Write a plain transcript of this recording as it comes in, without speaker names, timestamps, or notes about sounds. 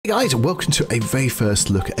Hey guys, and welcome to a very first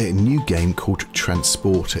look at a new game called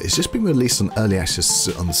Transporter. It's just been released on early access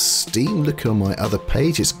on Steam. Look on my other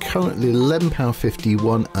page, it's currently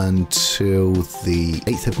 £11.51 until the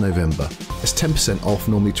 8th of November. It's 10% off,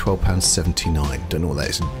 normally £12.79. Don't know what that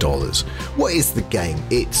is in dollars. What is the game?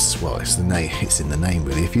 It's the name. It's in the name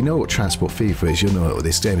really. If you know what Transport FIFA is, you'll know what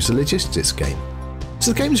this game is. It's a logistics game.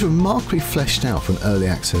 So the game is remarkably fleshed out for an early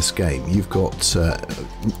access game. You've got, in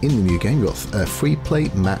the new game, you've got free play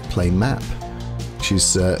map, which is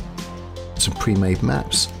some pre-made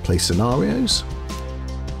maps, play scenarios.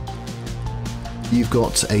 You've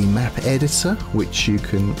got a map editor, which you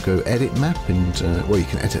can go edit map and, well, you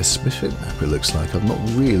can edit a specific map, it looks like. I've not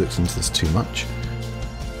really looked into this too much.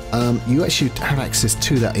 You actually have access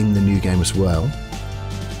to that in the new game as well.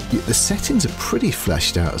 The settings are pretty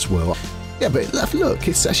fleshed out as well. Yeah, but look,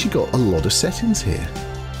 it's actually got a lot of settings here.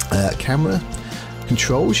 Camera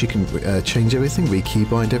controls, you can change everything,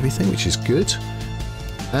 re-keybind everything, which is good.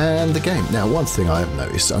 And the game. Now, one thing I haven't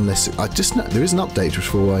noticed, unless I just know there is an update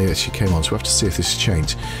before I actually came on, so we'll have to see if this has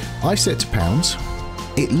changed. I set it to pounds.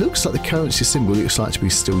 It looks like the currency symbol looks like to be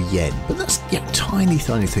still yen, but that's tiny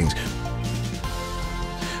things.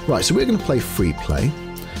 Right, so we're going to play free play.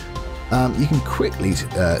 You can quickly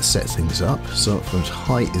set things up. So from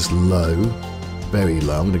height is low, very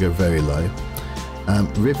low. I'm going to go very low.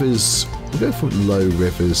 Rivers, we'll go for low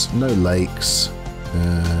rivers, no lakes.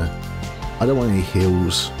 I don't want any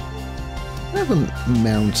hills. I have a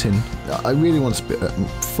mountain. I really want to be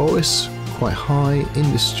forest, quite high,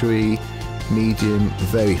 industry, medium,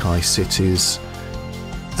 very high cities.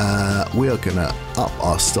 We are going to up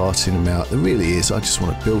our starting amount. There really is. I just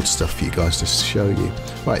want to build stuff for you guys to show you.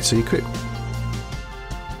 Right, so you click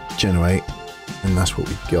generate, and that's what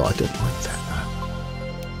we got. I don't like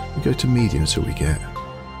that. We go to medium, so we get.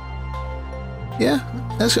 Yeah,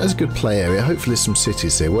 that's a good play area. Hopefully, there's some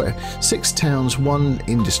cities there. Where 6 towns, 1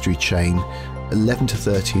 industry chain, 11 to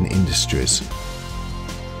 13 industries.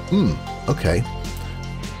 Okay.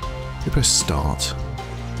 We press start.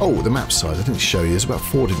 Oh, the map size, I didn't show you. There's about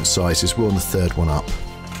 4 different sizes. We're on the 3rd one up.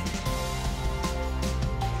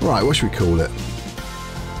 Right, what should we call it?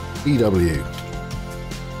 EW.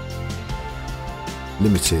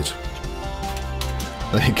 Limited.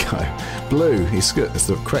 There you go. Blue, it's good. It's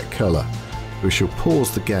the correct colour. We shall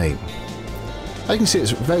pause the game. As you can see, it's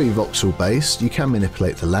very voxel based. You can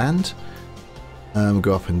manipulate the land.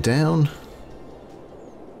 Go up and down.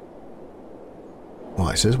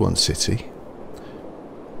 Right, so there's one city.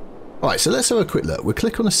 Alright, so let's have a quick look. We'll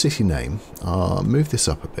click on a city name. I'll move this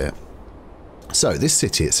up a bit. So this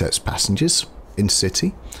city accepts passengers in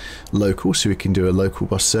city. Local, so we can do a local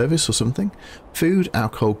bus service or something. Food,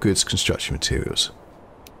 alcohol, goods, construction materials.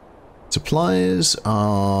 Suppliers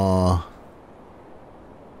are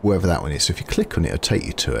wherever that one is. So if you click on it, it'll take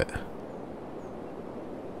you to it.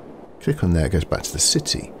 Click on there, it goes back to the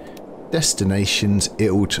city. Destinations,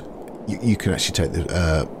 you can actually take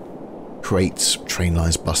the crates, train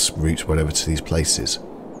lines, bus routes, whatever, to these places.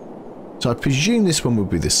 So I presume this one will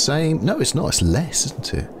be the same. No, it's not. It's less,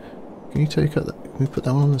 isn't it? Can you take out that? Can we put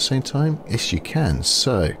that one on at the same time? Yes, you can.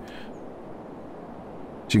 So you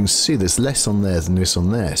can see there's less on there than this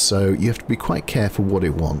on there. So you have to be quite careful what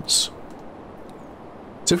it wants.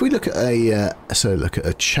 So if we look at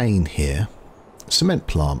a chain here, cement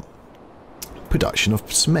plant, production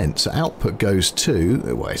of cement. So output goes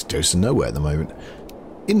to, well, it goes to nowhere at the moment.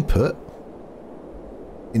 Input.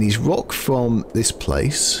 It needs rock from this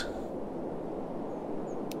place.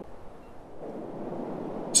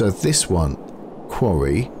 So this one,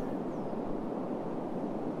 quarry,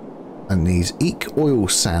 and needs eke oil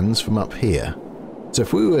sands from up here. So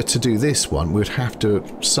if we were to do this one, we'd have to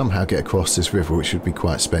somehow get across this river, which would be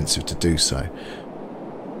quite expensive to do so.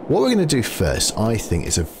 What we're going to do first, I think,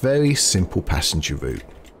 is a very simple passenger route.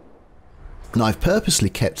 And I've purposely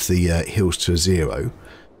kept the hills to 0.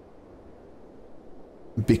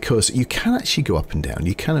 Because you can actually go up and down,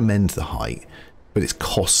 you can amend the height, but it's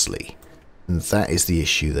costly, and that is the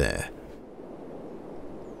issue there.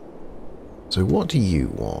 So what do you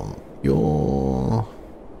want?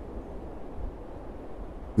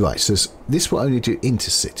 Right, so this will only do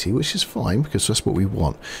intercity, which is fine because that's what we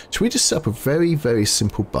want. So we just set up a very, very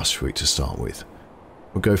simple bus route to start with.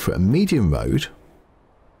 We'll go for a medium road.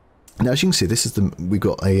 Now, as you can see, this is we've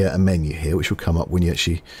got a menu here, which will come up when you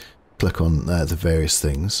actually click on the various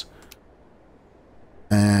things,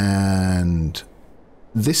 and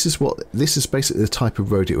this is basically the type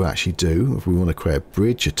of road it will actually do. If we want to create a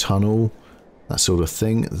bridge, a tunnel, that sort of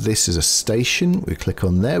thing. This is a station. We click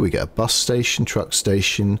on there, we get a bus station, truck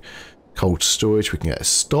station, cold storage. We can get a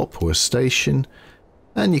stop or a station,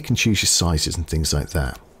 and you can choose your sizes and things like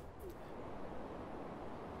that.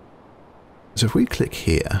 So if we click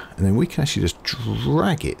here, and then we can actually just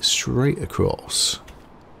drag it straight across.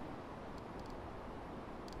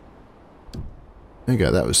 There you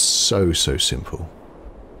go, that was so simple.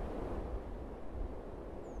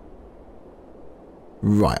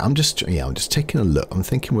 Right, I'm just taking a look. I'm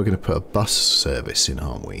thinking we're going to put a bus service in,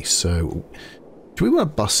 aren't we? So, do we want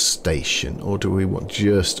a bus station, or do we want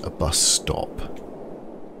just a bus stop? I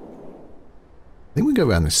think we go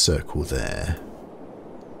around this circle there.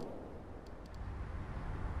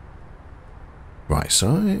 Right,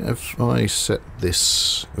 so if I set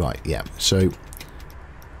this... Right, yeah. So,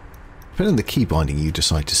 depending on the key binding you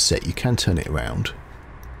decide to set, you can turn it around.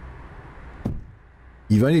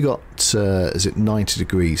 You've only got, is it 90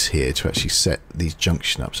 degrees here to actually set these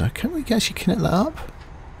junction up. So can we actually connect that up?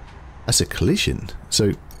 That's a collision.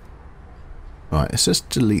 So, right, let's just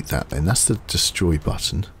delete that then. That's the destroy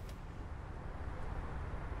button.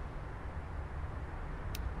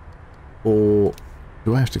 Or...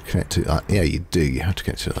 do I have to connect to it? Yeah, you do. You have to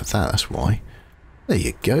connect to it like that. That's why. There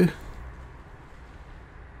you go.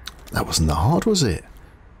 That wasn't that hard, was it?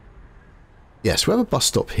 Yes, we have a bus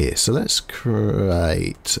stop here. So let's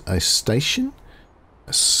create a station,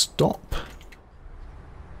 a stop,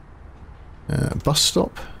 bus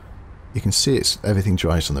stop. You can see it's everything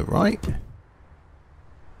drives on the right.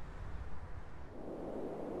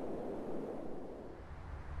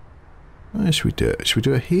 Where should we do it? Should we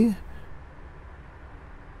do it here?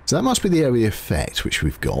 So that must be the area effect which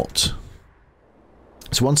we've got.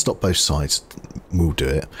 So one stop both sides will do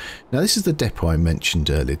it. Now this is the depot I mentioned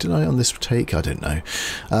earlier. Did I on this take? I don't know.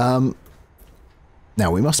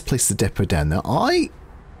 Now we must place the depot down. Now I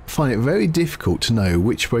find it very difficult to know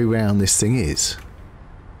which way round this thing is.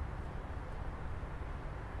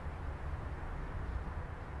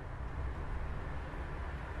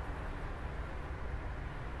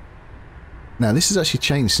 Now this has actually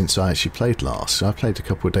changed since I actually played last. So I played a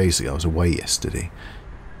couple of days ago. I was away yesterday.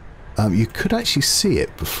 You could actually see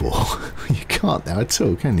it before. You can't now at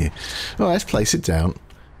all, can you? All right, let's place it down.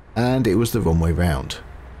 And it was the wrong way round.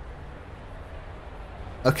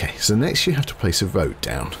 Okay, so next you have to place a road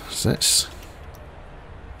down. So let's...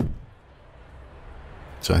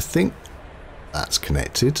 So I think that's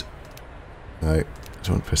connected. No, I don't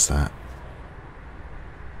want to press that.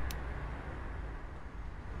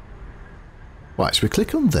 Right, so we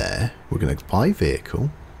click on there. We're going to buy vehicle.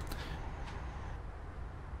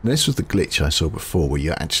 And this was the glitch I saw before, where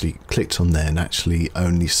you actually clicked on there and actually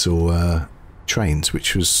only saw trains,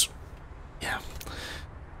 which was, yeah.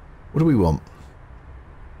 What do we want?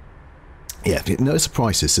 Yeah, notice the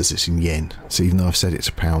price, it says it's in yen. So even though I've said it's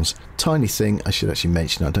pounds, tiny thing, I should actually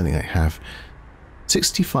mention, I don't think I have.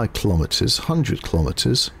 65 kilometers, 100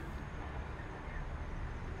 kilometers.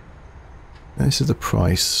 And this is the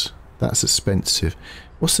price. That's expensive.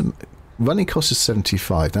 What's the running cost is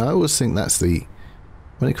 75. Now I always think that's the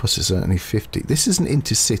running cost is only 50. This is an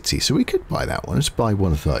intercity, so we could buy that one. Let's buy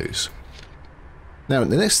one of those. Now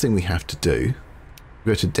the next thing we have to do,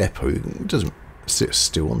 go to depot. It doesn't sit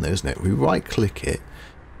still on there, isn't it? We right click it.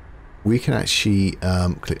 We can actually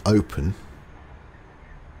click open.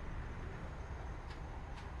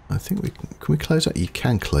 I think we can we close that? You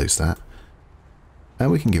can close that.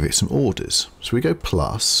 And we can give it some orders. So we go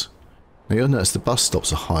plus. Now you'll notice the bus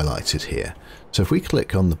stops are highlighted here. So if we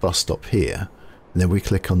click on the bus stop here, and then we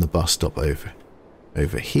click on the bus stop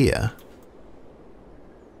over here.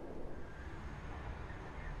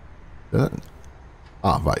 Right,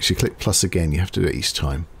 so you click plus again, you have to do it each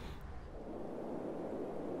time.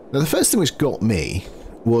 Now the first thing which got me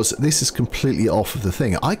was this is completely off of the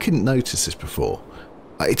thing. I couldn't notice this before.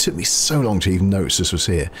 It took me so long to even notice this was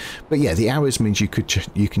here. But yeah, the arrows means you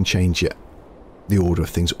can change it, the order of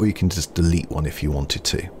things, or you can just delete one if you wanted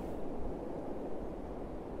to.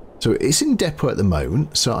 So it's in depot at the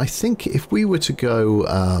moment. So I think if we were to go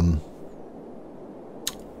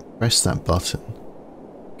press that button,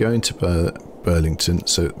 go into Burlington,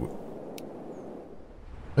 so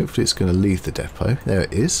hopefully it's going to leave the depot. There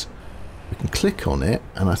it is. We can click on it,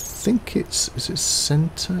 and I think is it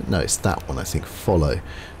center? No, it's that one, I think, follow.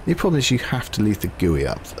 The problem is you have to leave the GUI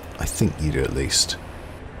up. I think you do at least.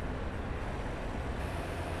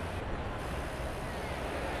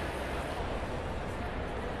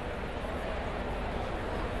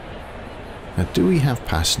 Now, do we have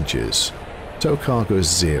passengers? Total cargo is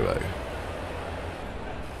 0.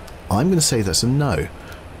 I'm going to say that's a no.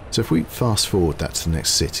 So if we fast forward that to the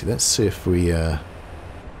next city, let's see if we...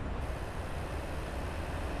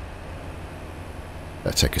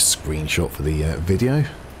 I'll take a screenshot for the video.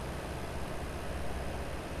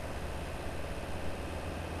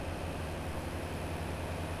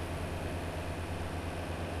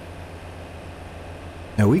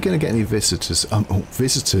 Are we going to get any visitors? Oh,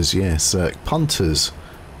 visitors, yes. Punters.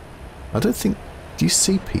 I don't think... Do you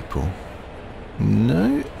see people?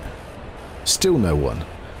 No? Still no one.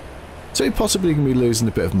 So you're possibly going to be losing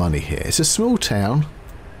a bit of money here. It's a small town.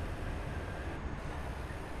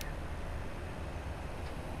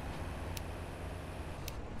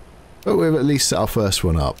 But we've at least set our first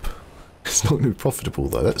one up. It's not going to be profitable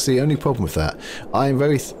though. That's the only problem with that. I am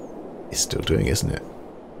very... It's still doing, isn't it?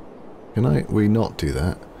 Can we not do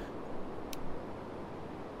that?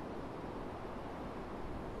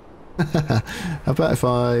 How about if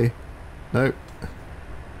I... Nope.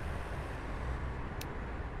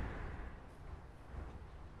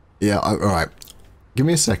 Yeah, alright. Give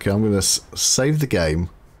me a second. I'm going to save the game,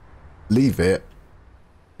 leave it,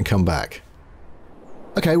 and come back.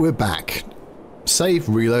 Okay, we're back. Save,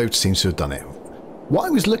 reload seems to have done it. What I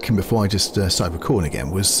was looking before I just started recording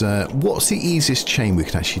again was what's the easiest chain we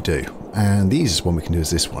can actually do? And the easiest one we can do is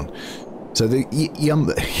this one. So the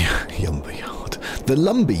the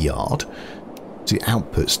lumber yard, the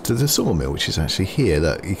outputs to the sawmill, which is actually here.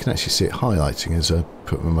 That you can actually see it highlighting as I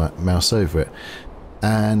put my mouse over it.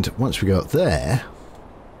 And once we go up there,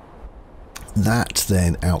 that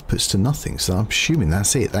then outputs to nothing. So I'm assuming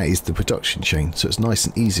that's it. That is the production chain. So it's nice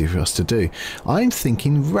and easy for us to do. I'm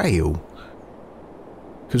thinking rail.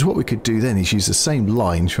 Because what we could do then is use the same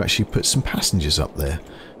line to actually put some passengers up there.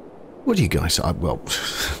 What do you guys say? Well,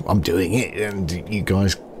 I'm doing it and you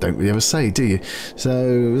guys don't really ever say, do you? So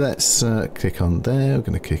let's click on there. We're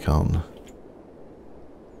going to click on...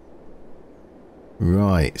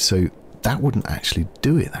 Right, so that wouldn't actually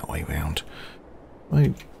do it that way round.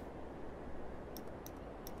 Right.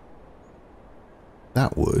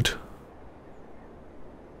 That would.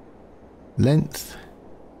 Length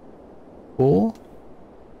 4.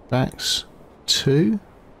 Tracks 2.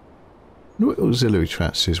 What auxiliary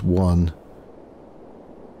tracks is 1.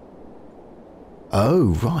 Oh,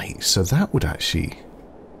 right. So that would actually...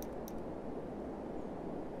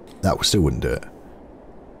 That still wouldn't do it.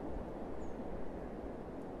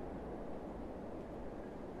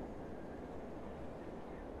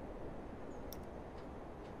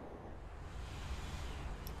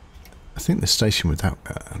 I think the station would that,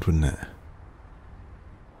 wouldn't it?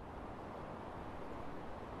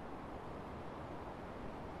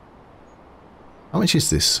 How much is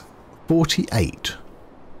this? 48.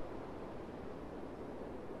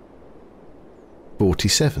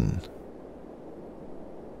 47.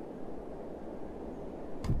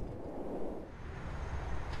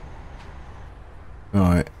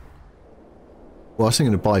 Alright. Well, I was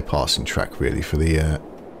thinking of bypassing track really for the...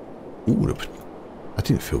 Ooh, that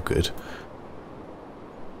didn't feel good.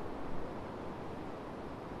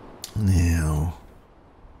 Now...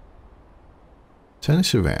 Turn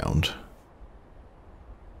this around.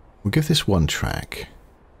 We'll give this one track.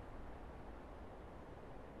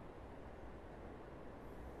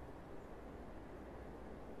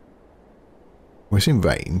 Well, it's in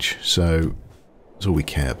range, so that's all we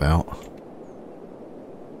care about.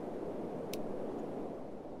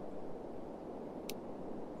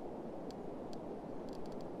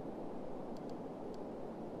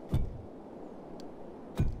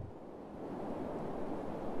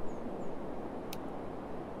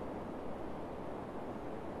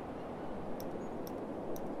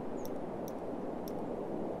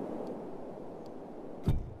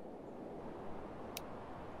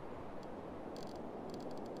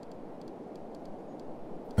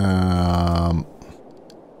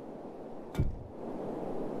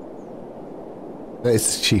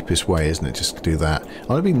 It's the cheapest way, isn't it? Just to do that. I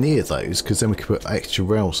want to be near those because then we can put extra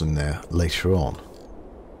rails in there later on.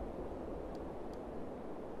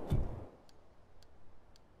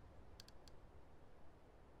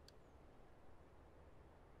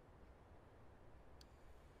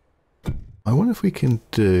 I wonder if we can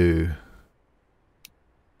do...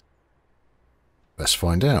 Let's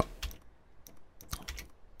find out.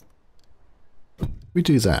 If we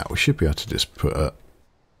do that, we should be able to just put a...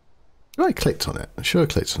 I clicked on it. I'm sure I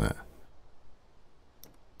clicked on it.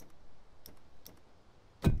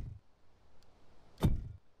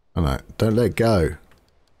 Oh no, don't let go.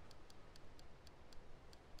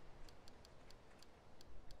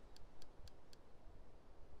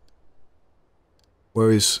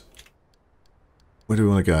 Where do we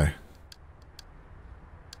want to go?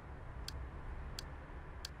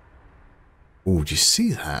 Oh, do you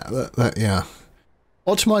see that? That? Yeah.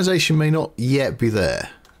 Optimization may not yet be there.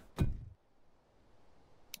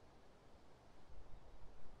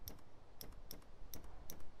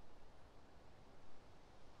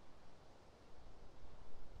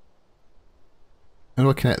 How do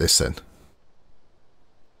I connect this then?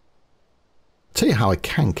 tell you how I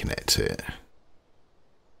can connect to it.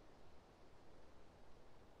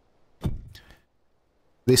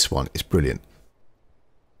 This one is brilliant.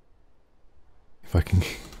 If I can...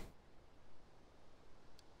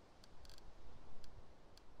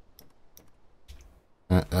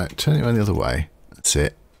 turn it around the other way. That's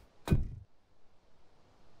it.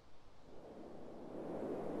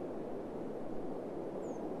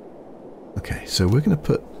 Okay, so we're going to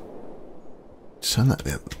put... Turn that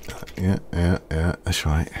there. Yeah, that's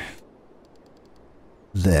right.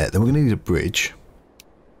 There. Then we're going to need a bridge.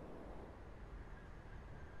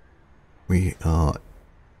 We are...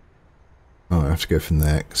 Oh, I have to go from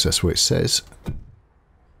there, because that's what it says.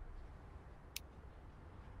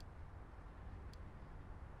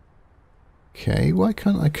 Okay, why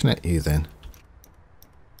can't I connect you then?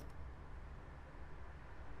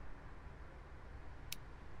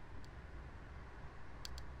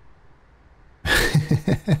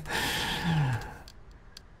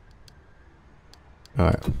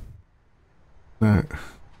 Right. No.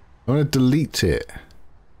 I want to delete it.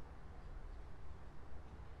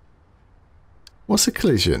 What's a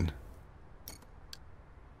collision?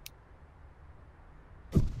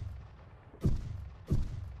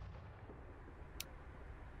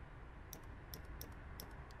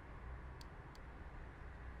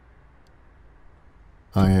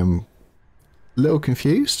 I am a little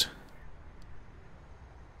confused.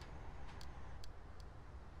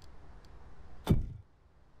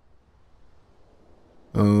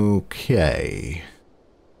 Okay.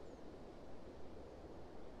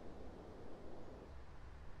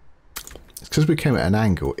 It's because we came at an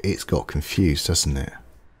angle, it's got confused, hasn't it?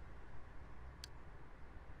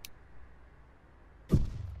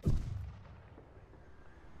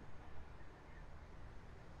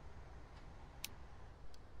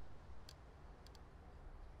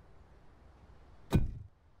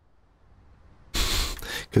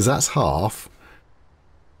 Because that's half.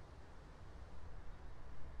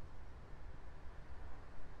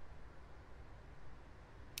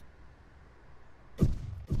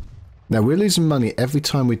 Now we're losing money every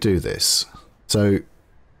time we do this. So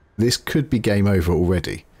this could be game over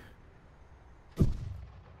already.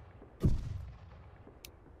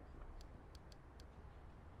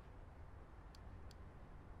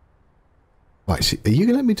 Right, so are you going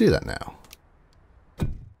to let me do that now?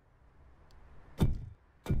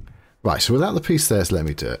 Right, so without the piece there, so let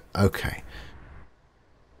me do it. Okay.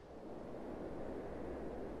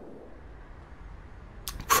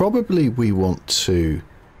 Probably we want to...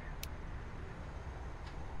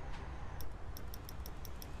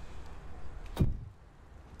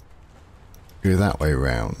 go that way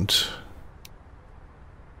round.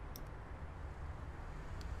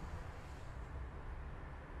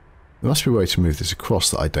 There must be a way to move this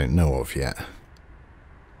across that I don't know of yet.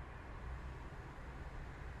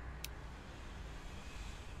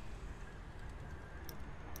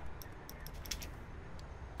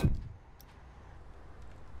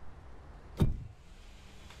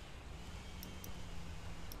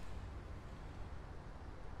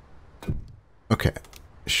 Okay,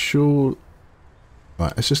 sure.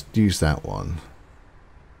 Right, let's just use that one.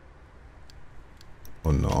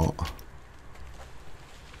 Or not.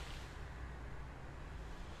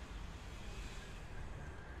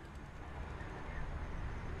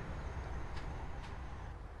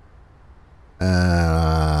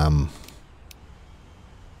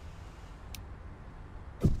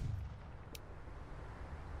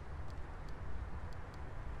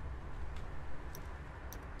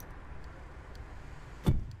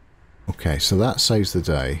 Okay, so that saves the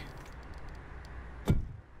day.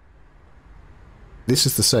 This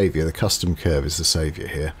is the saviour, the custom curve is the saviour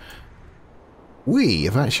here. We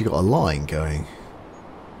have actually got a line going.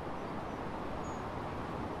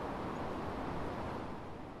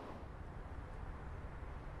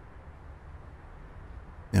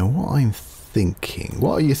 Now what I'm thinking,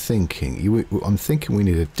 what are you thinking? I'm thinking we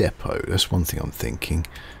need a depot, that's one thing I'm thinking.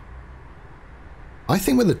 I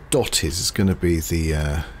think where the dot is going to be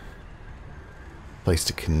the place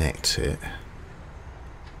to connect it. Is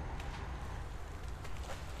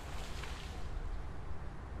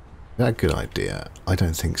that a good idea? I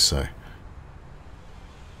don't think so.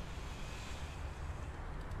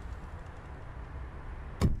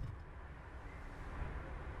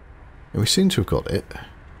 We seem to have got it.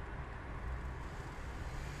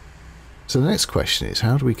 So the next question is,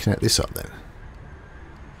 how do we connect this up then?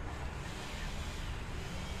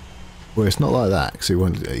 Well, it's not like that, because it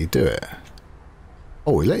won't let you do it.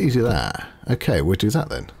 Oh, we let you do that. Okay, we'll do that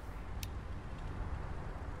then.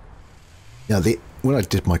 Now, when I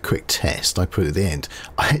did my quick test, I put at the end,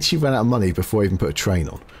 I actually ran out of money before I even put a train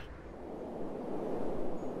on.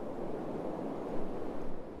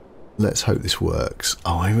 let's hope this works.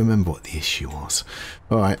 Oh, I remember what the issue was.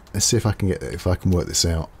 Alright, let's see if I can work this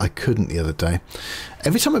out. I couldn't the other day.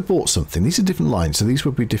 Every time I bought something, these are different lines, so these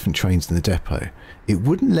would be different trains in the depot. It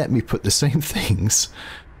wouldn't let me put the same things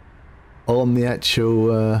on the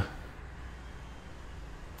actual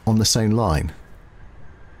on the same line.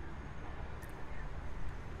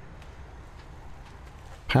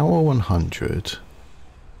 Power 100.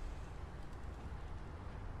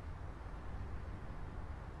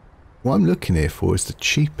 What I'm looking here for is the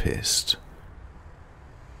cheapest.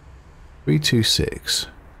 326.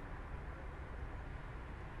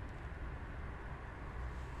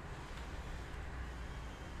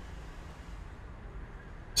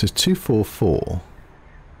 So it's 244.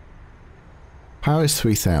 Power is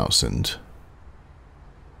 3000.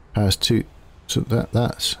 Power is 2. So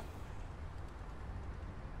that's.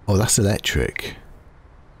 Oh, that's electric.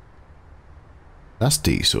 That's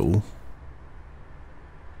diesel.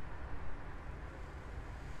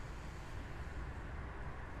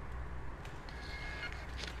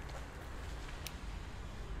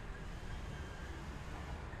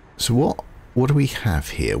 So what do we have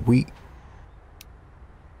here?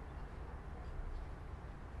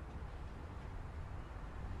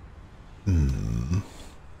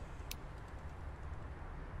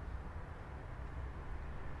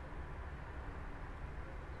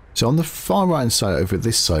 So on the far right hand side over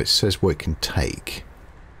this side it says what it can take.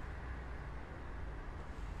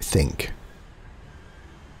 I think.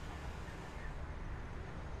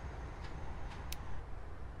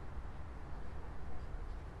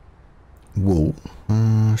 Wool.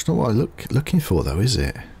 It's not what I'm looking for though, is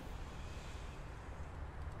it?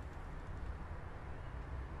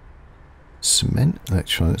 Cement,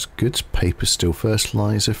 electronics, goods, paper, steel,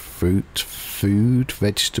 fertilizer, fruit, food,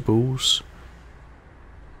 vegetables.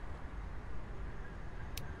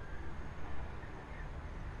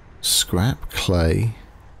 Scrap, clay.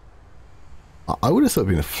 I would have thought it'd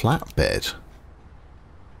been a flatbed.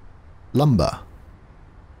 Lumber.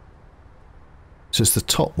 So it's the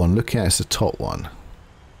top one. Look at it, it's the top one.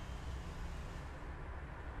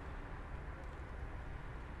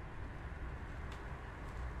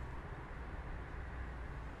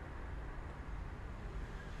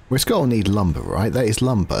 Well, it's got to need lumber, right? That is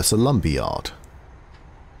lumber. It's a lumber yard.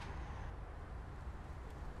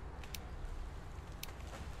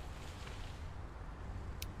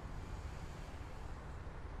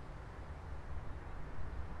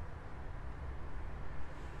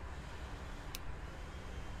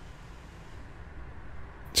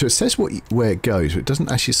 So it says where it goes, but it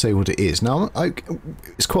doesn't actually say what it is. Now,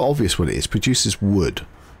 it's quite obvious what it is. It produces wood.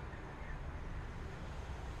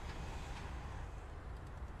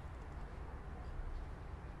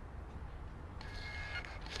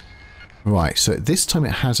 Right, so this time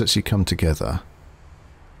it has actually come together.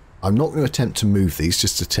 I'm not going to attempt to move these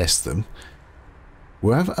just to test them.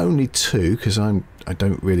 We'll have only two because I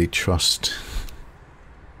don't really trust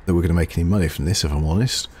that we're going to make any money from this, if I'm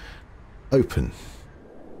honest. Open.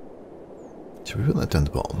 Should we put that down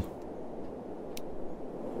the bottom?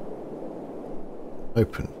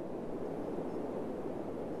 Open.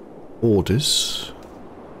 Orders.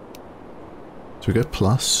 So we go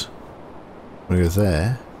plus. We go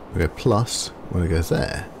there. We go plus. We go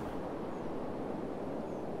there.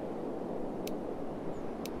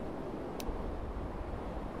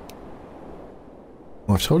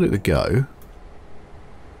 Well, I've told it to go.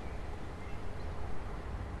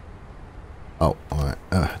 Oh, alright.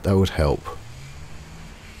 That would help.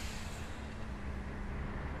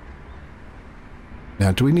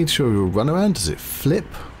 Now, do we need to show a run around? Does it flip?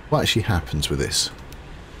 What actually happens with this?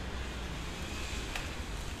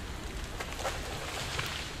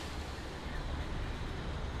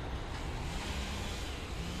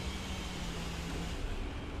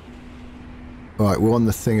 Alright, we're on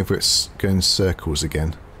the thing of where it's going in circles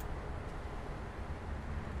again.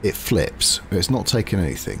 It flips, but it's not taking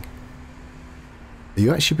anything. Are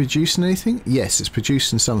you actually producing anything? Yes, it's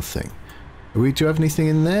producing something. Do we have anything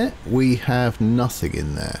in there? We have nothing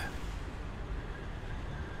in there.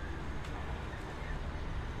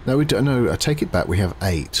 No, we don't. No, I take it back. We have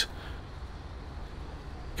 8.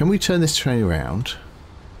 Can we turn this train around?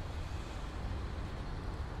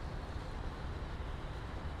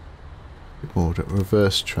 Order,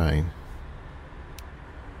 reverse train.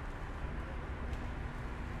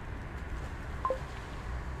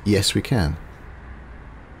 Yes, we can.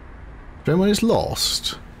 Train 1 is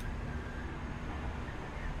lost.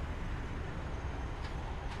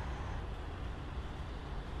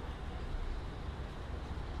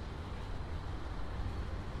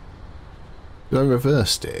 I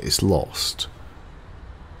reversed it, it's lost.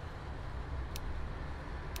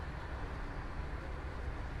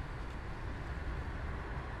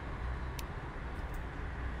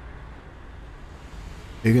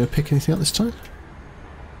 Are you going to pick anything up this time?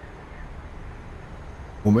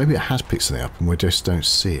 Or maybe it has picked something up and we just don't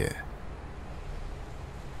see it.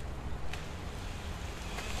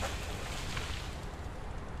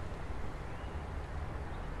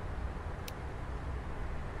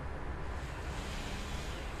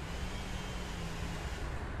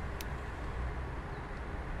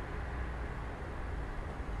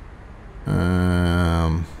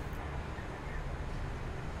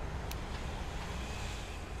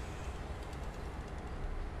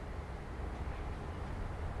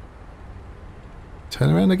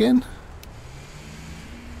 Turn around again.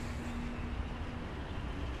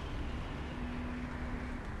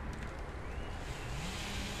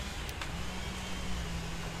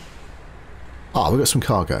 Ah, we've got some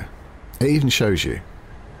cargo. It even shows you.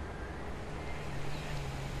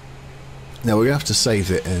 Now we're going to have to save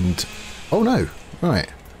it and... Oh no! Right.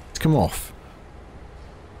 It's come off.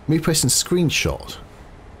 Me pressing screenshot.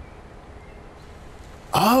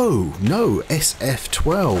 Oh! No!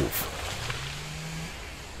 SF12.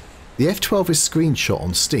 The F12 is screenshot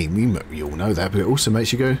on Steam. You all know that, but it also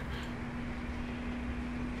makes you go...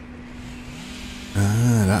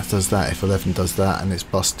 Ah, that does that. F11 does that, and it's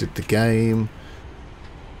busted the game.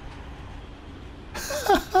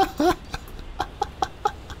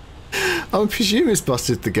 I presume it's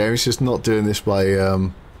busted the game. It's just not doing this by...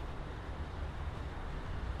 Wait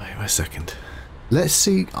a second. Let's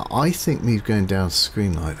see. I think me going down the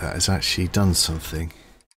screen like that has actually done something.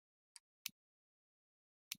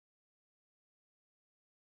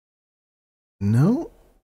 No.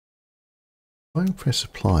 If I press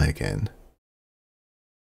apply again.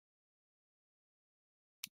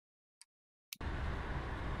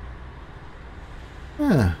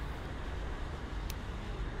 Ah.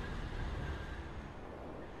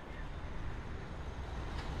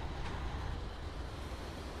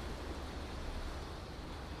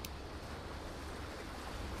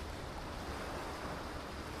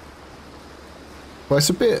 Well, it's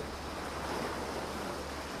a bit...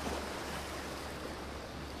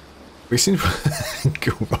 We seem to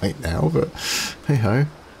go right now, but hey ho.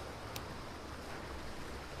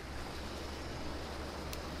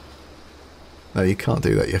 No, you can't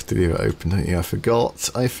do that. You have to leave it open, don't you? I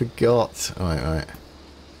forgot. Alright.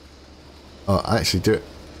 Oh, actually, do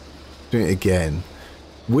it again.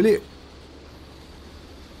 Will it...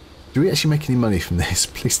 Do we actually make any money from this?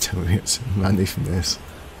 Please tell me it's money from this.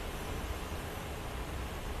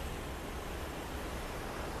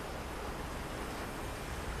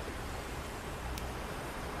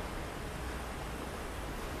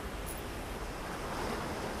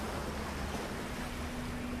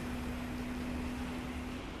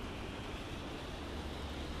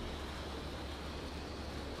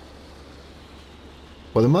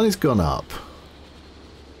 Well, the money's gone up.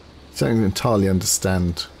 I don't entirely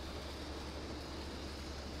understand.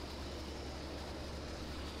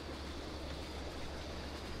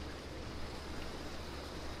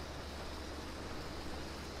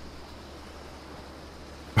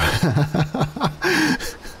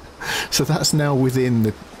 So that's now within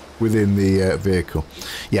the vehicle.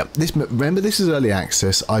 Yeah. Remember, this is early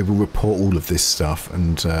access. I will report all of this stuff,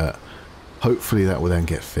 and hopefully that will then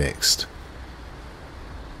get fixed.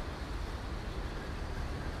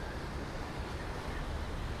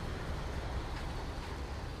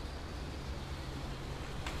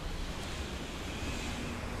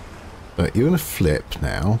 But you're going to flip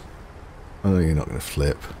now. Oh, you're not going to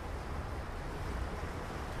flip.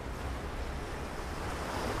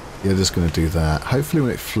 You're just going to do that. Hopefully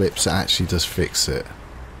when it flips, it actually does fix it.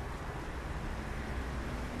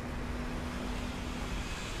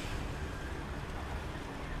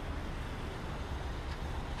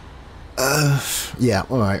 Yeah,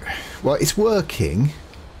 alright. Well, it's working.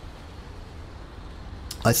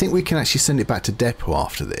 I think we can actually send it back to depot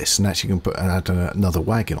after this, and actually can add another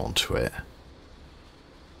wagon onto it.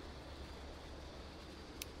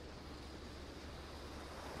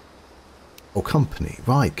 Or company.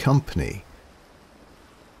 Right, company.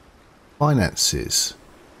 Finances.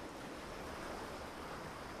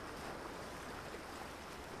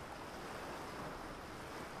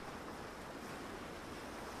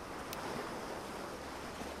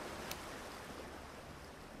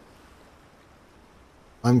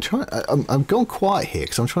 I'm gone quiet here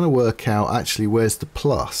because I'm trying to work out actually where's the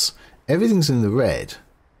plus. Everything's in the red.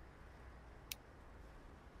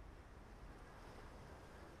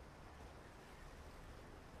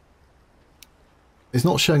 It's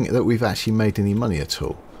not showing that we've actually made any money at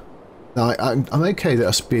all. Now, I'm okay that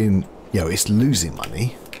us being, you know, it's losing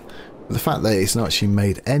money. But the fact that it's not actually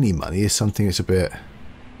made any money is something that's a bit...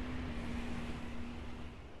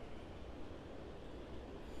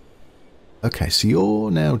 Okay, so you're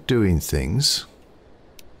now doing things.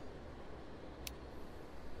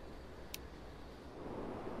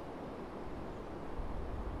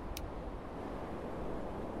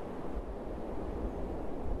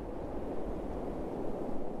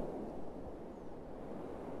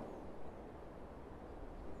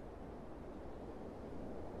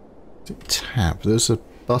 Tab. There's a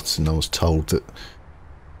button I was told that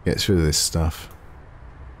gets rid of this stuff.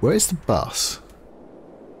 Where's the bus?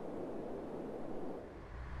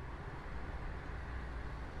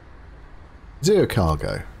 Zero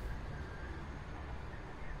cargo.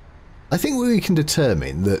 I think we can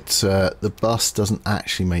determine that the bus doesn't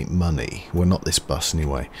actually make money. Well, not this bus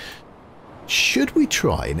anyway. Should we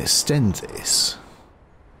try and extend this?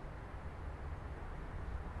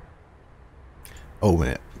 Oh, a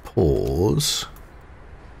minute. Pause.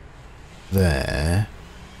 There.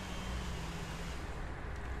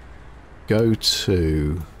 Go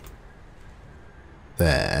to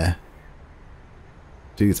there.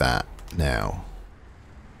 Do that now.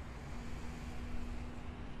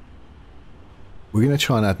 We're going to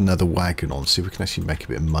try and add another wagon on, see if we can actually make a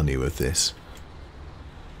bit of money with this.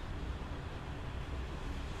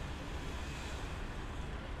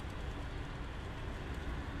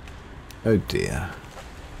 Oh dear.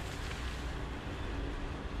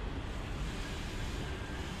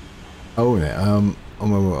 Oh yeah,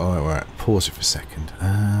 all right, pause it for a second.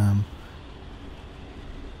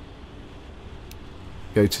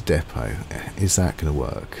 Go to depot. Is that going to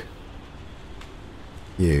work?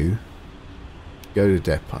 You go to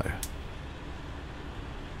depot.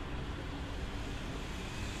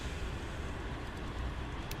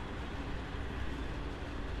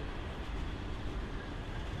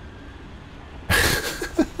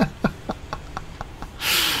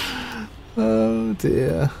 Oh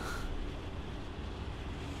dear.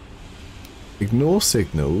 Ignore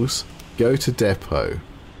signals. Go to depot.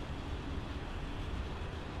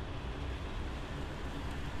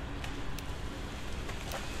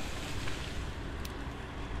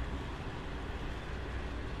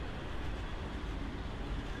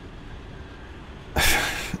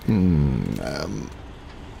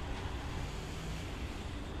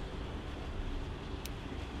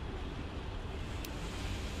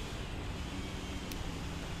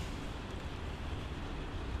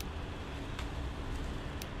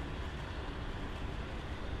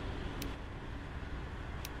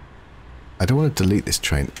 I don't want to delete this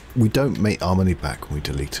train. We don't make our money back when we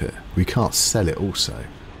delete it. We can't sell it also.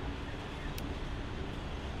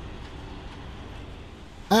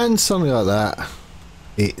 And something like that,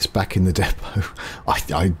 it's back in the depot.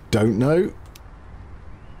 I don't know.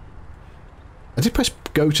 I did press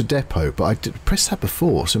go to depot, but I did press that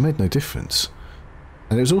before, so it made no difference.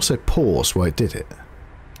 And it was also pause while I did it.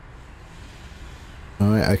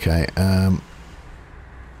 Alright, okay.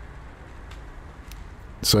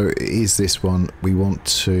 So it is this one. We want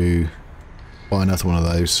to buy another one of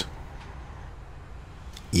those.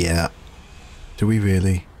 Yeah. Do we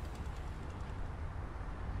really?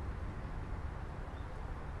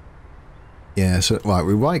 Yeah, so right,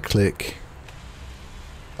 we right click,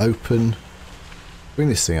 open, bring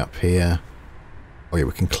this thing up here. Oh yeah,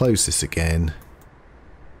 we can close this again.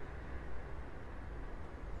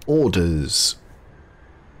 Orders.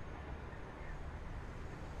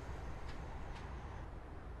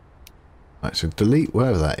 Right, so delete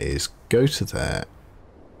wherever that is, go to there,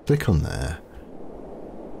 click on there,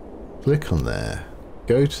 click on there,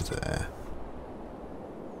 go to there,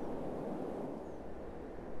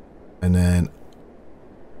 and then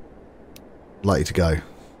likely to go.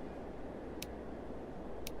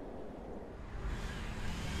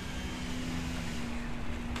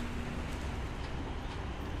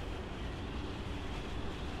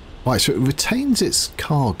 Right, so it retains its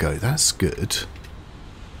cargo, that's good.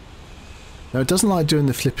 Now it doesn't like doing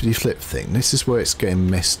the flippity flip thing. This is where it's getting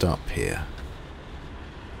messed up here.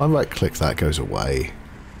 I right click, that goes away.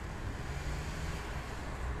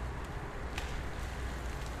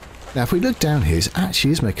 Now if we look down here, it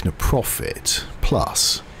actually is making a profit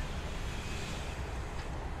plus.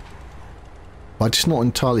 But I'm just not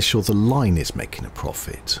entirely sure the line is making a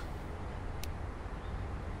profit.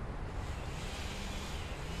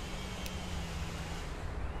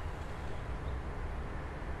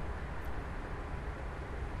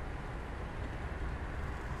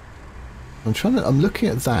 I'm looking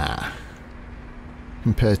at that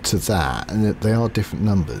compared to that, and they are different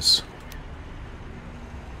numbers.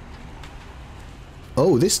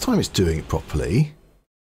 Oh, this time it's doing it properly.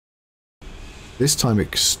 This time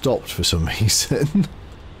it stopped for some reason.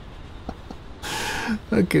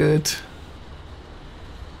 Oh, good.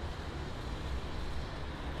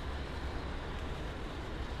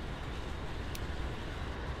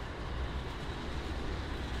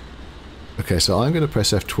 Okay, so I'm going to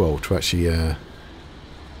press F12 to actually do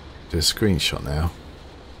a screenshot now.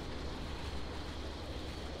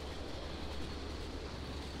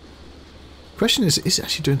 Question is it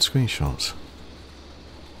actually doing screenshots?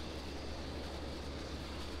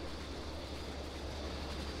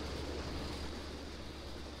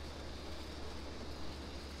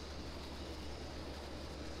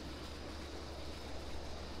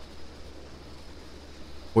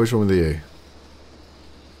 What's wrong with you?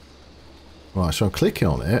 Right, so I'm clicking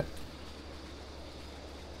on it.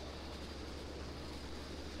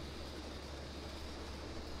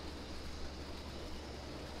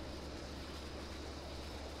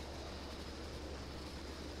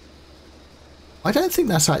 I don't think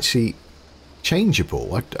that's actually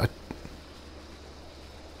changeable.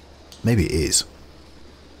 Maybe it is.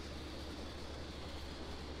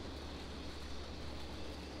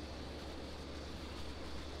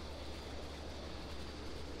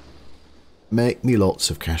 Make me lots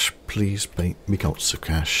of cash, please. Make me lots of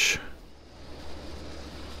cash.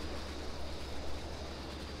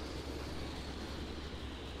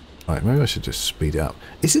 Right, maybe I should just speed it up.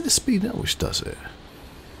 Is it the speed up which does it?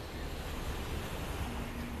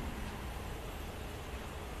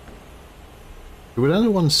 We're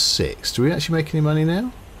only 1.6. Do we actually make any money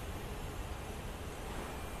now?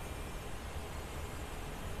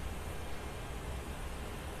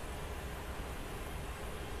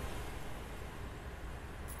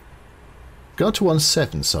 Got to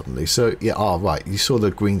 1.7 suddenly. So yeah, right. You saw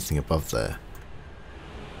the green thing above there.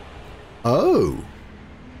 Oh,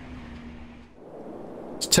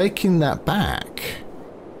 it's taking that back.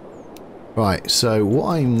 Right. So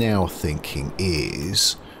what I'm now thinking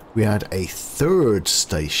is we had a third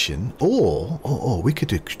station, or we could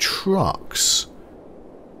do trucks.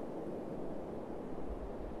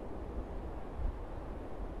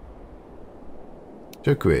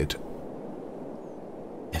 Joe grid.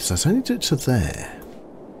 Yes, let's only do it to there.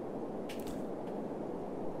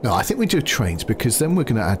 No, I think we do trains because then we're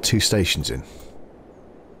going to add 2 stations in.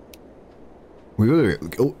 We've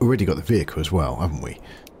already got the vehicle as well, haven't we?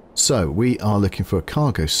 So we are looking for a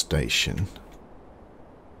cargo station.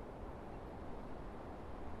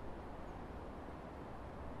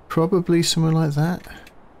 Probably somewhere like that.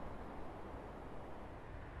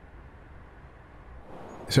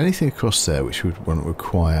 Is there anything across there which would want to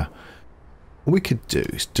require... What we could do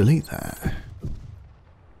is delete that.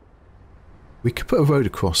 We could put a road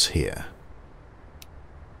across here.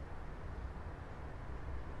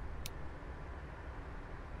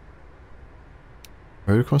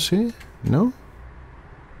 Road across here? No?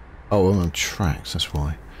 Oh, I'm on tracks, that's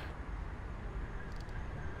why.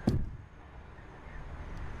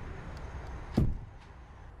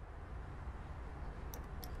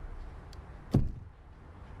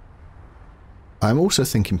 I'm also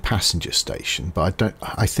thinking passenger station, but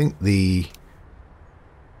I think the...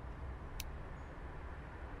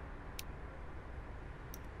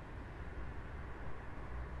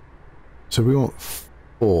 So we want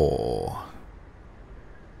 4.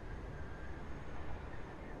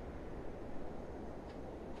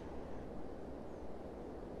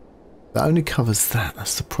 That only covers that.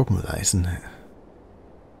 That's the problem with that, isn't it?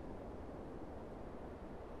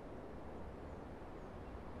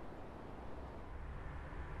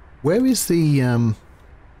 Where is the,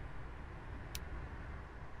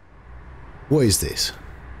 what is this?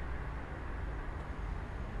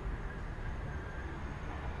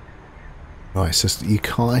 Right, so you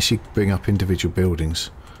can't actually bring up individual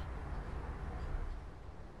buildings.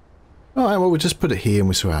 Alright, well, we'll just put it here and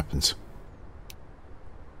we'll see what happens.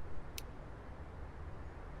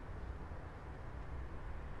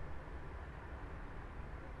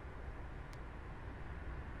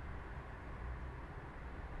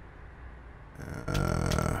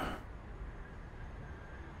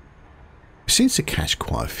 It seems to catch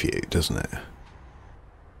quite a few, doesn't it?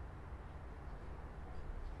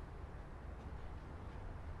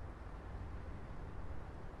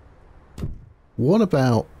 What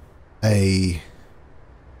about a...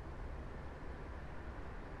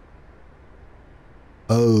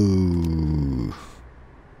 Oh...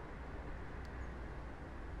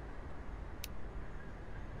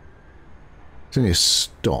 It's only a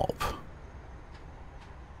stop.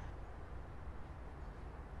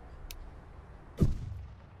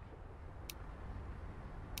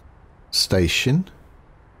 Station.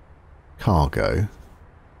 Cargo.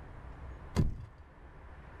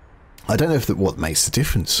 I don't know if what makes the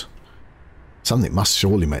difference. Something must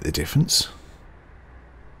surely make the difference.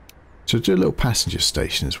 So do a little passenger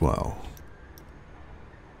station as well.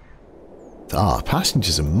 Ah,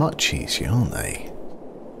 passengers are much easier, aren't they?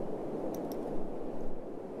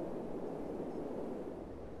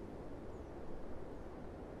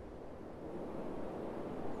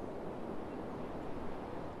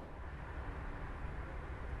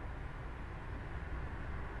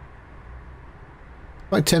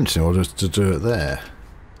 Quite tempting or just to do it there.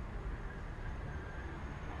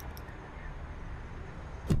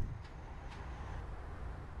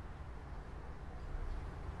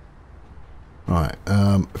 Right,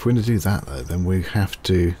 if we're going to do that though, then we have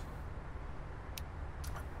to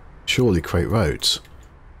surely create roads.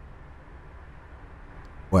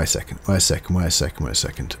 Wait a second, wait a second, wait a second, wait a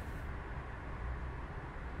second.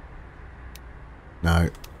 No,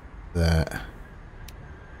 there.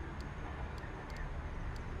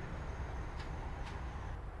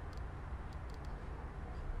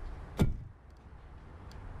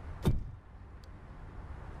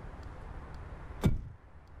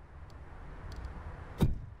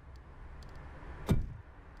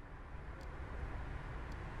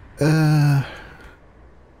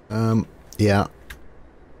 Yeah.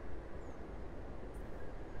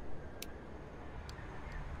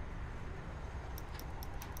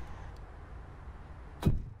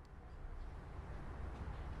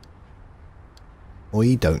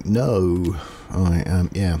 We don't know.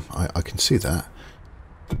 Yeah, I can see that.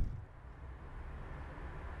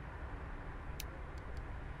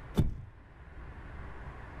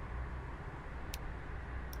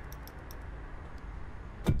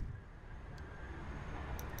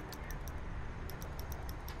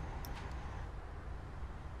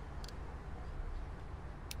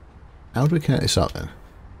 How do we connect this up then?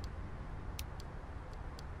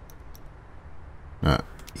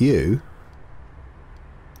 You.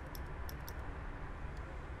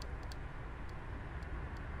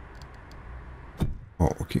 Oh,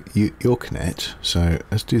 okay, you'll connect. So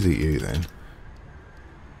let's do the you then.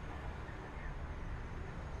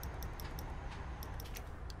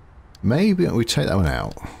 Maybe we take that one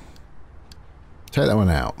out. Take that one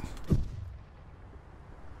out.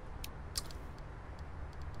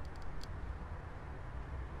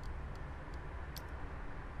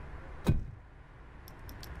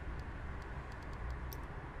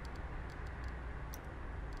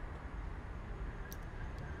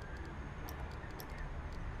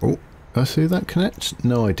 Oh, I see that connect?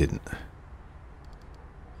 No, I didn't.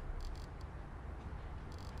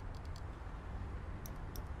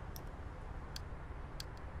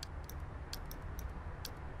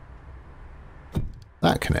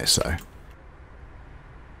 That connects though.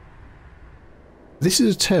 This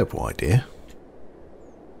is a terrible idea.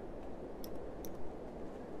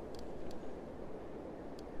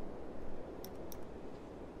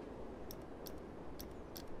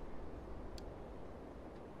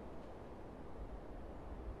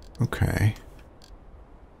 Okay.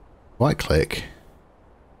 Right click.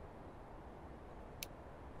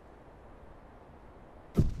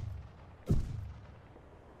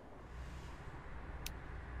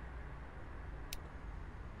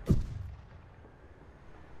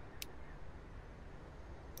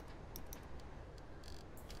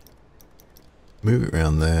 Move it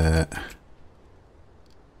around there.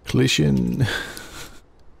 Collision.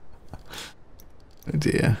 Oh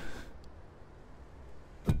dear.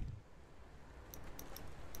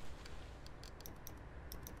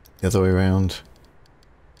 The other way around.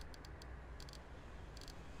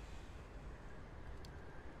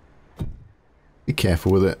 Be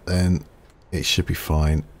careful with it, then it should be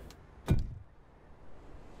fine.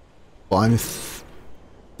 But I'm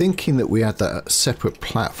thinking that we had that separate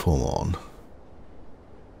platform on.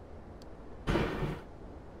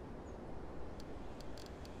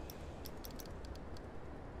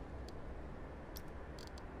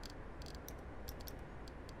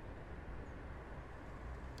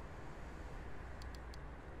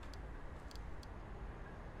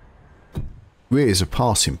 Really is a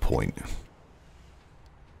passing point.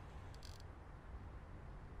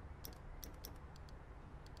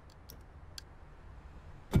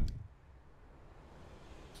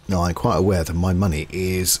 No, I'm quite aware that my money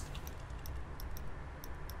is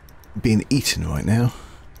being eaten right now.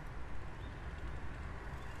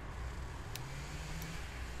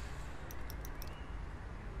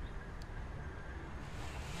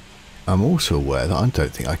 I'm also aware that I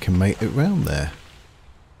don't think I can make it round there.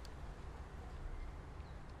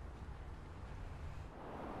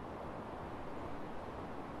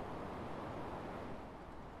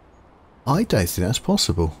 I don't think that's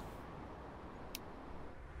possible.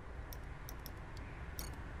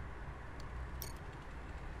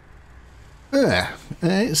 Yeah,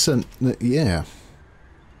 it's yeah.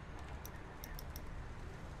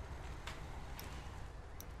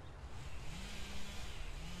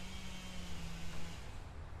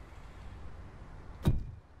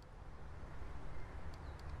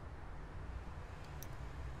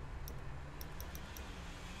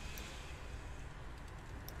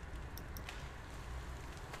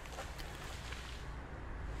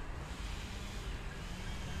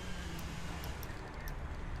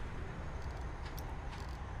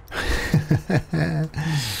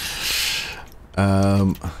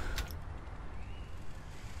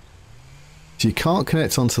 So you can't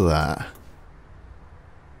connect onto that.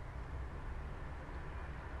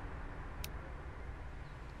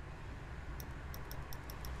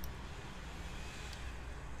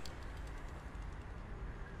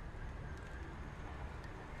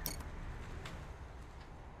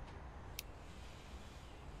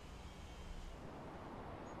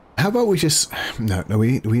 How about we just... No,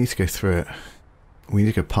 we need to go through it. We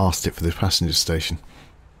need to go past it for the passenger station.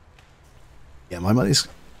 Yeah, my money's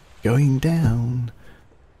going down.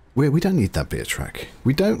 We don't need that bit of track.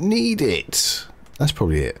 We don't need it. That's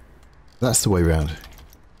probably it. That's the way round.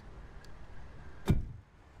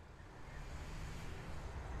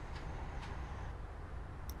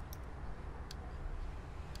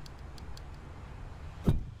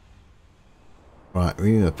 Right,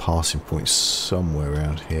 we need a passing point somewhere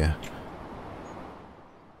around here.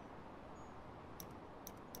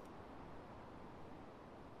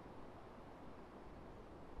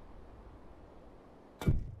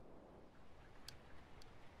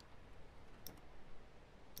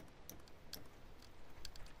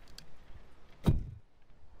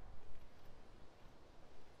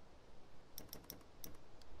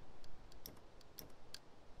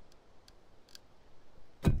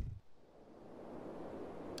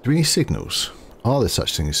 Do we need signals? Are there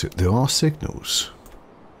such things? There are signals.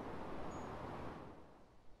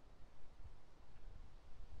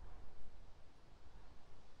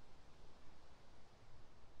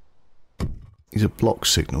 These are block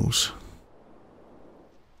signals.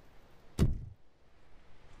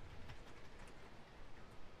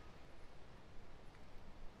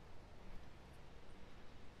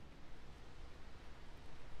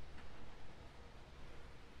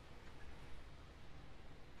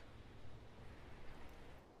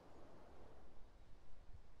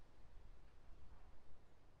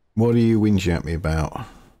 What are you whinging at me about?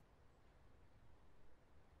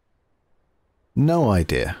 No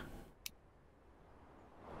idea.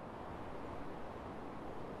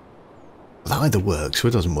 That either works or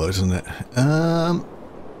it doesn't work, doesn't it?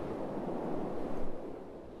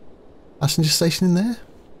 Passenger station in there?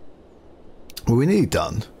 Well, we nearly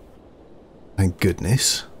done. Thank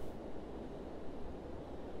goodness.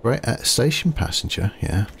 Right at station passenger,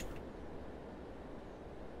 yeah.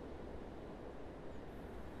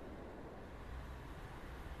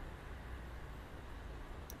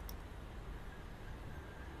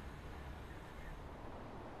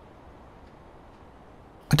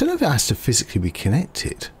 I don't know if it has to physically be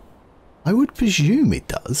connected. I would presume it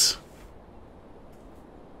does.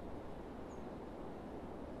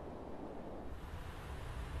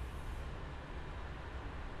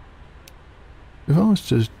 If I was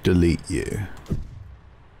to delete you...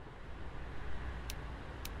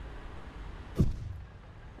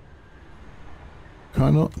 Can I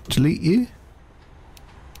not delete you?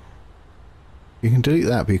 You can delete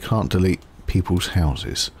that, but you can't delete people's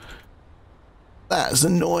houses. That's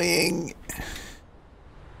annoying. I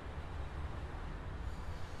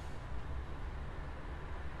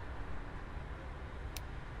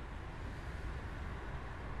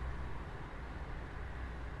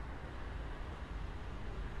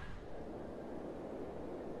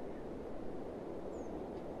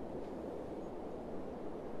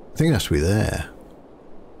think it has to be there.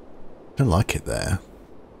 I don't like it there.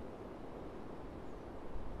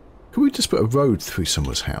 Could we just put a road through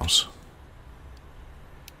someone's house?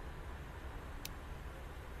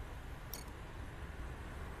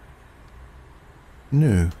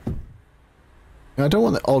 No. I don't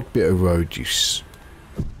want the odd bit of road use.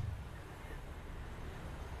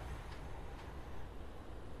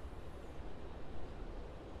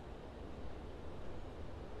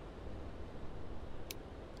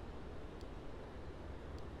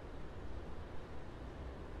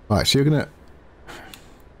 Right, so you're gonna...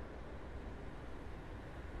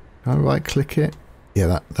 Can I right click it?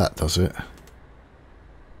 Yeah, that does it.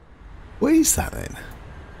 What is that then?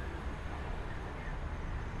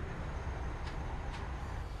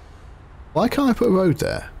 Why can't I put a road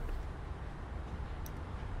there?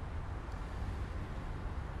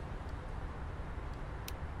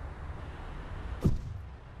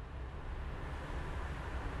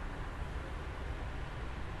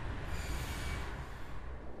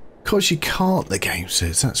 Because you can't, the game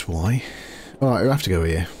says, that's why. Alright, we'll have to go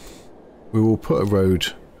here. We will put a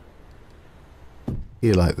road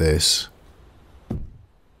here like this.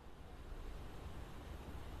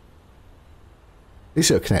 This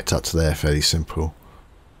will connect up to there, fairly simple.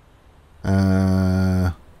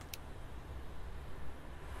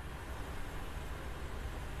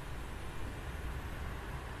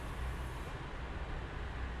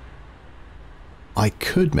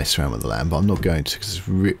 could mess around with the land, but I'm not going to because it's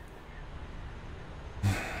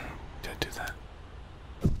don't do that.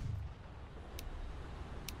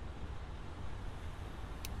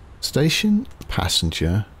 Station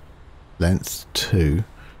passenger length 2,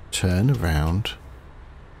 turn around.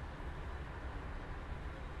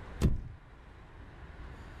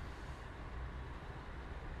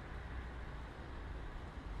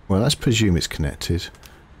 Well, let's presume it's connected.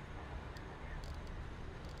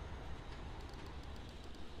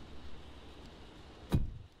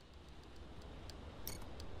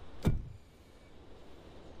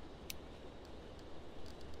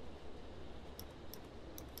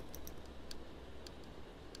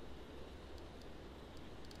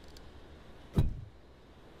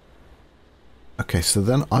 Okay, so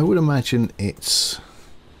then I would imagine it's...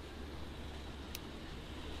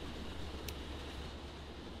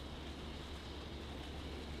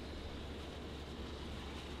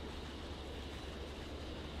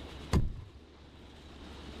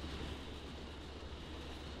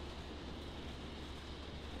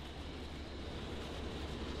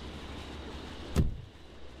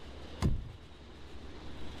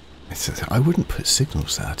 I wouldn't put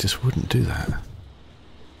signals there, I just wouldn't do that.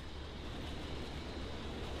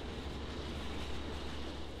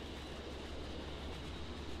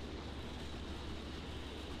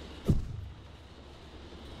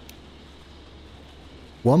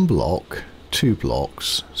 One block, 2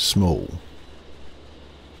 blocks, small.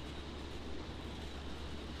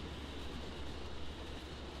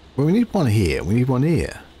 Well, we need one here, we need one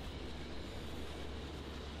here.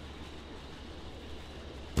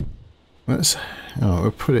 Let's, oh,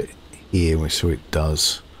 we'll put it here and we see what it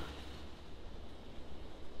does.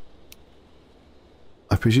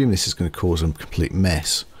 I presume this is going to cause a complete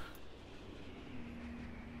mess.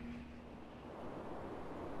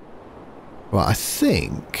 Well, I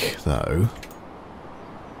think, though,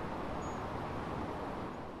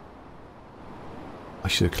 I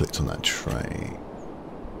should have clicked on that train.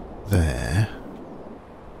 There.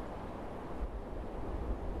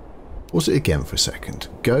 Pause it again for a second.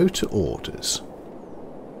 Go to orders.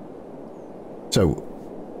 So,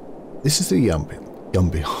 this is the Yard.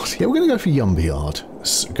 Yeah, we're going to go for Yard.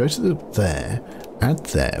 So go to the there, add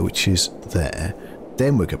there, which is there.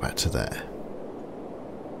 Then we'll go back to there.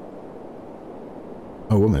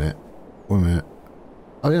 Oh, 1 minute. 1 minute.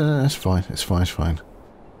 Oh, yeah, no, that's fine. It's fine, it's fine.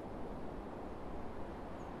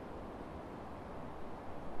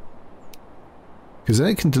 Because then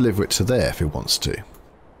it can deliver it to there if it wants to.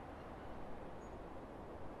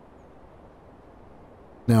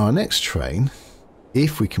 Now, our next train,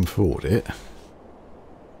 if we can afford it,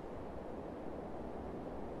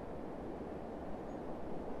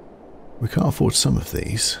 we can't afford some of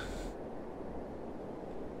these.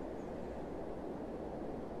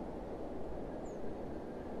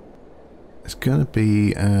 It's going to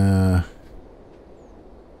be... So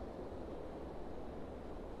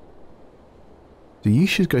you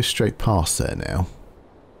should go straight past there now.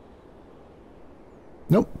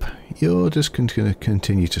 Nope, you're just going to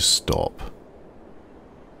continue to stop.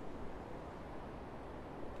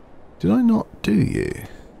 Did I not do you?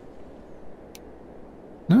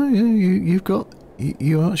 No, you've got...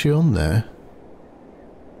 You're actually on there.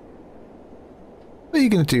 But you're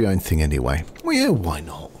going to do your own thing anyway. Well, yeah, why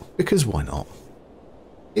not? Because why not?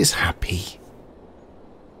 It's happy.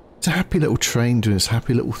 It's a happy little train doing its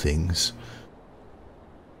happy little things.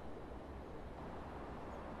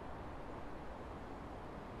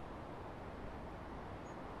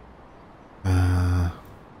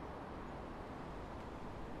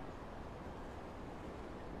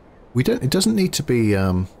 We don't. It doesn't need to be.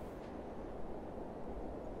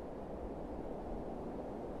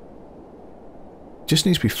 Just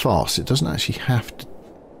needs to be fast. It doesn't actually have to.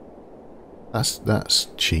 That's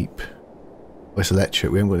cheap. Oh, it's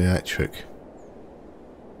electric. We haven't got any electric.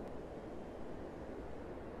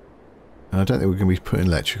 And I don't think we're going to be putting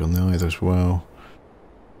electric on there either as well.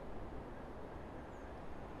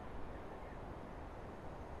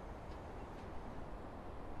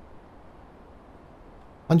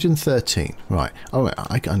 $113. Right. Oh,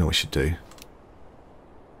 I know what we should do.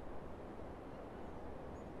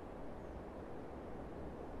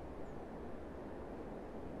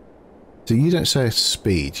 So you don't say a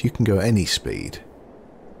speed. You can go any speed.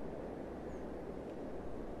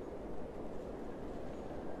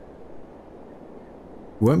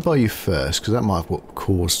 We won't buy you first because that might have what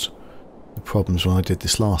caused the problems when I did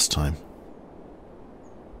this last time.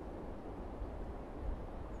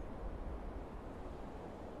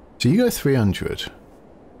 So you go 300,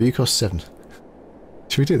 but you cost 7.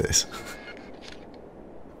 Should we do this?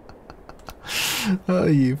 Oh,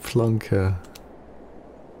 you plonker.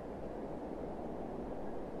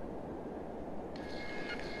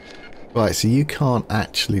 Right, so you can't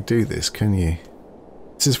actually do this, can you?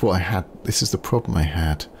 This is what I had. This is the problem I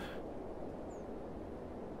had.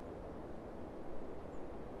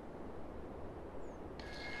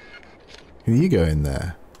 Can you go in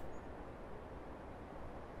there?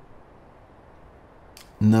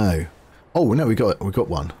 No. Oh no, we got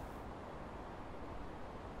one.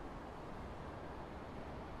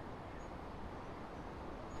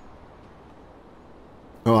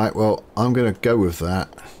 All right, well, I'm going to go with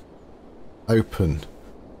that. Open.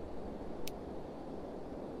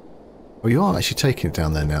 Oh, you are actually taking it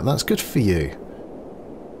down there now. That's good for you.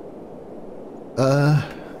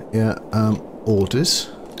 Yeah, orders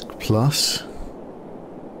plus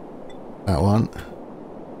that one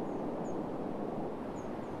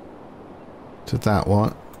to that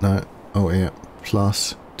one. No, oh yeah,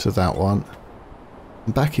 plus to that one.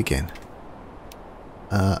 And back again.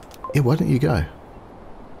 Yeah, why don't you go?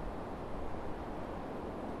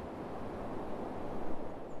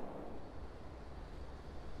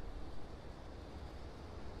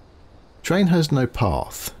 Train has no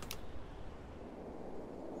path.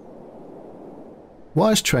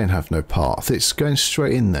 Why does train have no path? It's going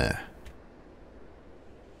straight in there.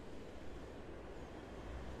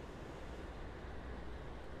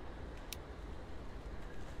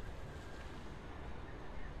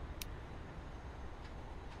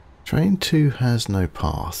 Train 2 has no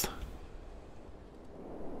path.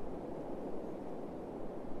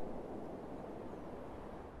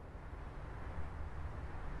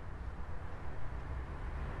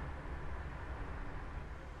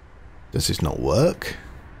 Does this not work?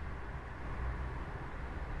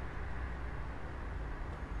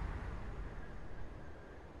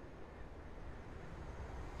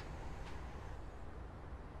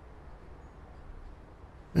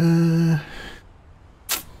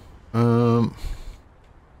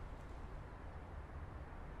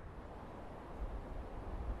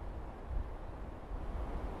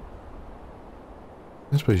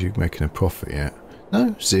 I suppose you're making a profit yet.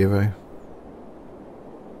 No, 0.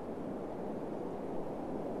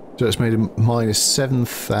 So it's made a minus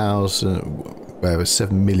 7,000, whatever,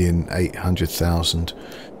 7,800,000.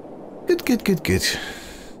 Good, good, good, good.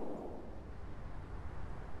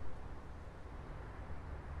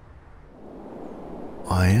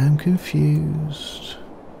 I am confused.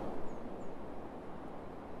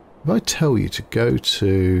 If I tell you to go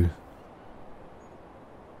to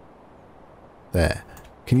there,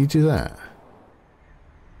 can you do that?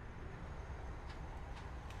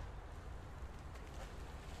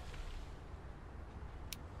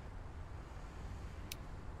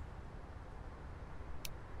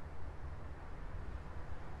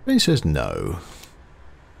 He says no.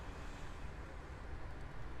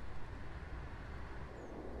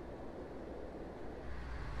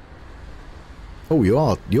 Oh,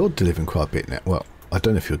 you're delivering quite a bit now. Well, I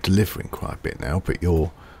don't know if you're delivering quite a bit now, but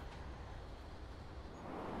you're...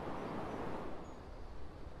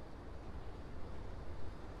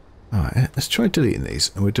 Alright, let's try deleting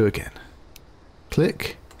these and we'll do it again.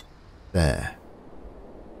 Click. There.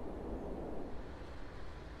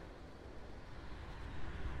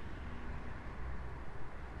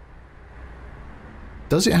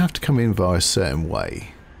 Does it have to come in via a certain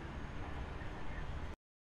way?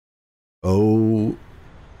 Oh.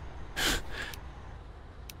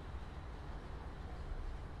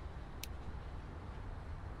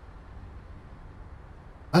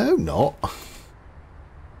 I hope not.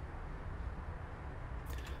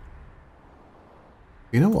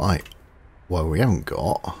 You know what well, we haven't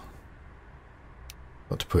got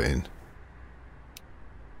to put in.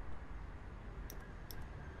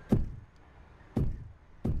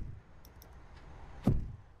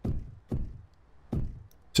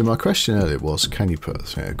 So my question earlier was, can you put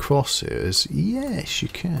something across here? Is yes, you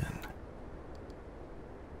can.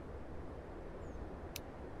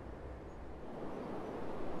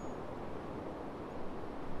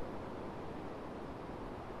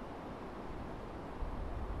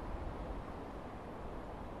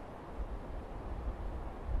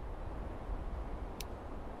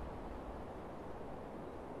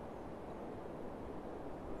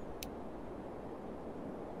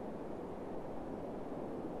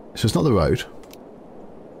 So it's not the road.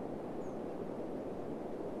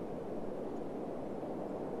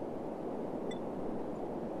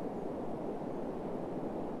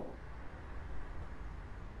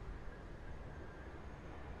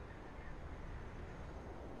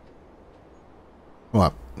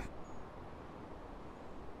 Right.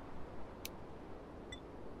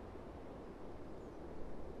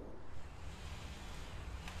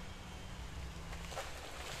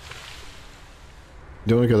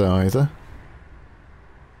 Don't want to go there either.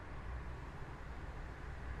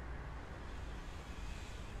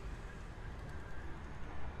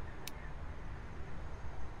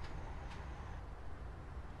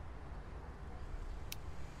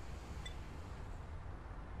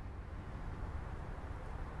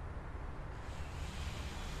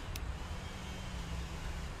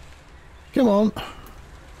 Come on.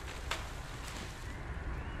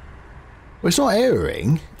 Well, it's not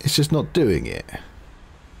erroring, it's just not doing it.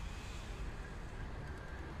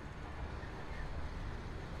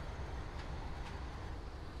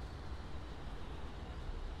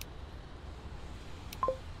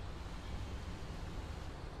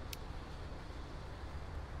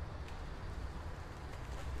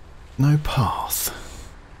 No path.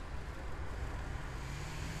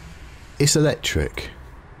 It's electric.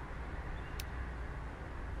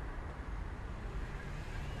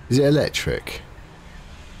 Is it electric?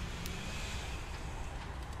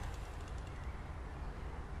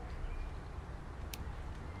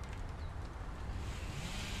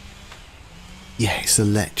 Yeah, it's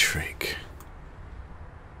electric.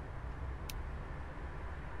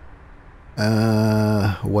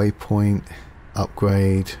 Waypoint,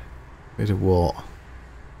 upgrade, bit of what?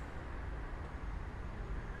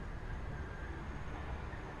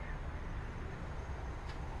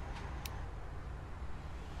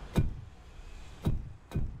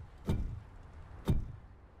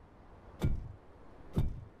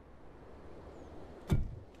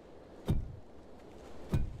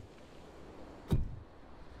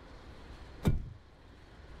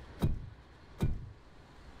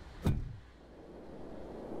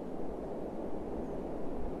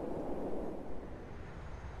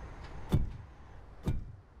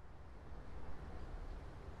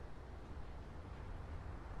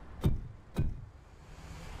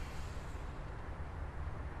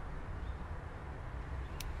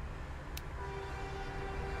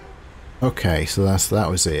 Okay, so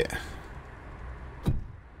that was it.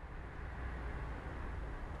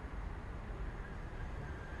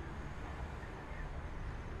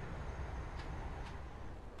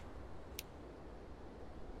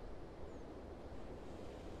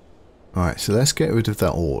 Alright, so let's get rid of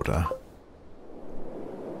that order.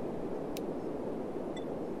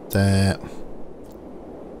 There.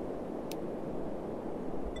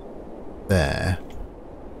 There.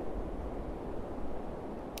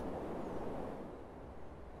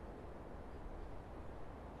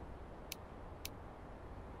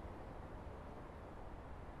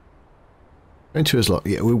 Venturer's lock.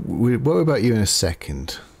 Yeah, we'll worry about you in a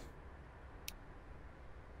second.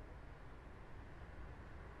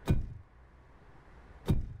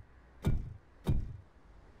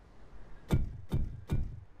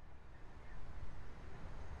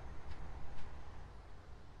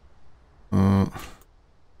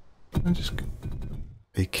 I just...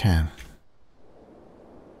 He can.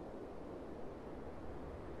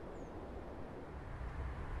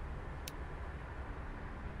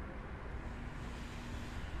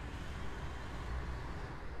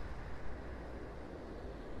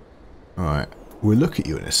 Alright, we'll look at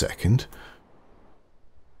you in a second.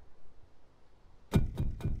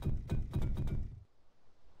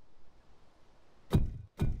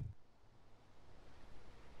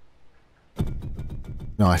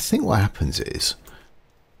 Now, I think what happens is,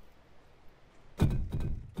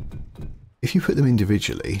 if you put them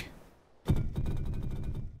individually,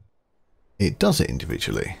 it does it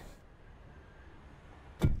individually.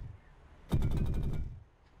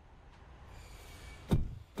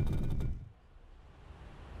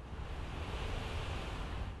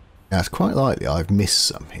 Now, it's quite likely I've missed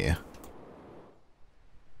some here.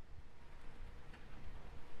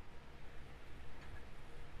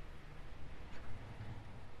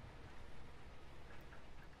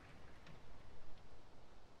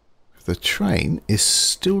 The train is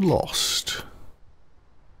still lost.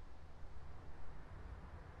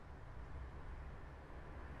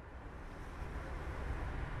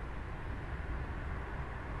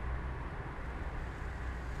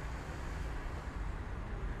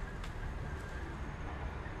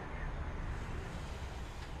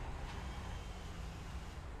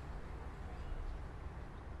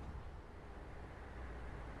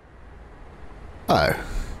 Oh.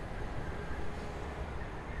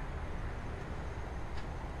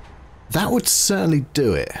 That would certainly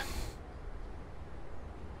do it.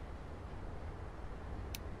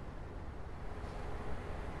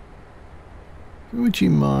 Would you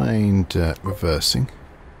mind reversing?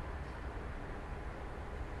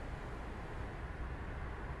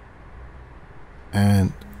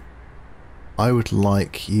 And I would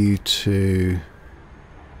like you to...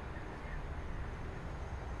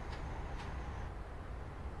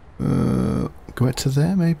 go back to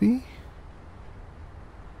there, maybe?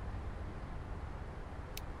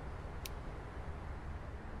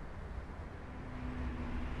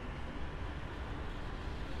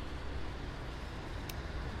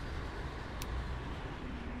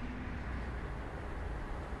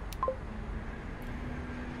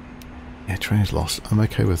 Yeah, train is lost. I'm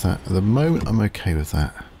okay with that. At the moment, I'm okay with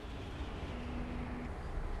that.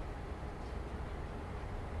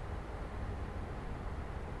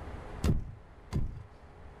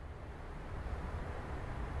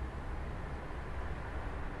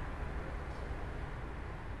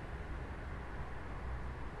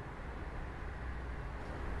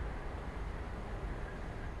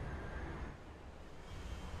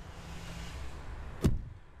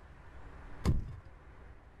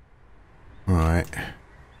 Right.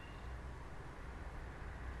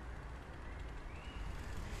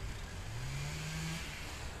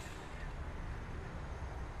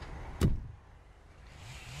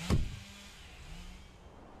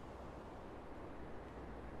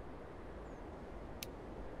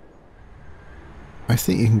 I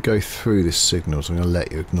think you can go through the signals. I'm going to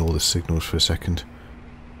let you ignore the signals for a second.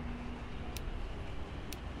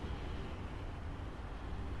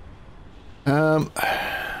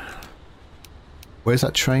 Where's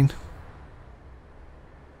that train?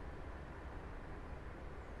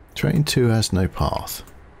 Train 2 has no path.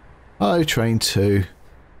 Oh, train 2.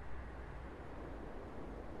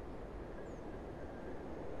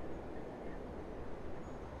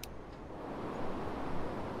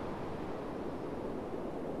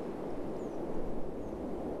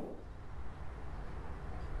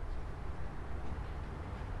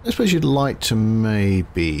 I suppose you'd like to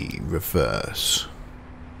maybe reverse.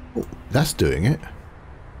 Oh, that's doing it.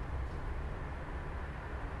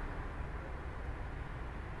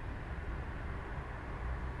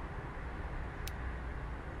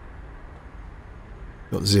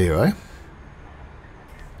 Got 0.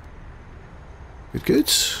 Good,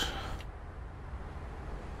 good.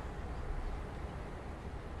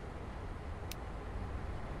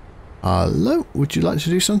 Hello, would you like to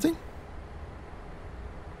do something?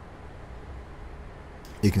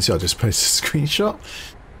 You can see I just posted a screenshot.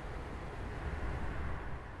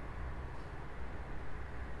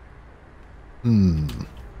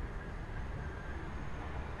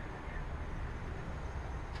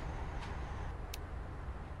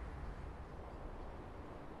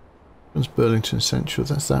 What's Burlington Central?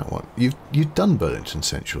 That's that one. You've done Burlington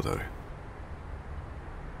Central though.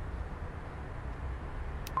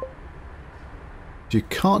 You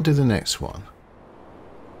can't do the next one.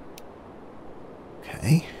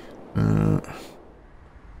 Okay.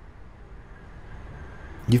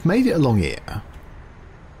 You've made it along here. So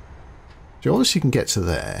you obviously can get to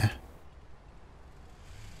there.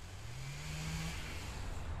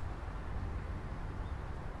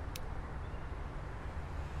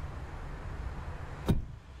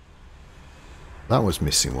 That was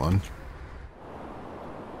missing one.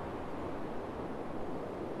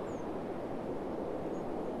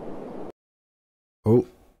 Oh.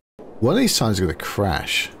 One of these times is going to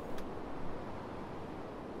crash.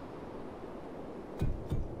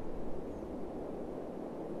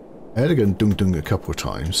 I had to go dung dung a couple of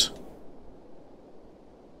times.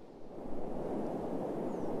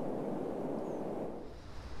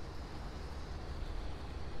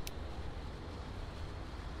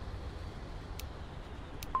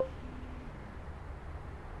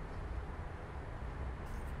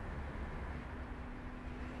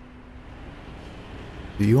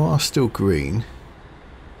 You are still green.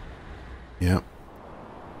 Yep.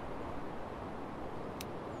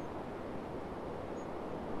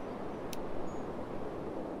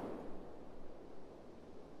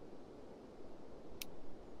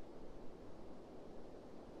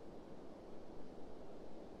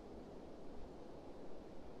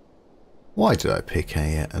 Why did I pick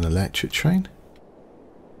an electric train?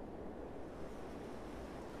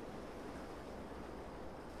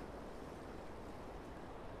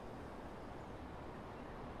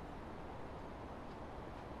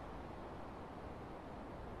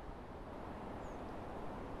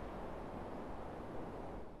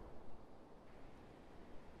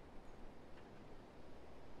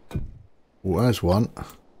 Well, there's one.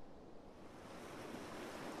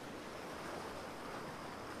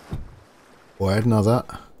 Oh, I had another.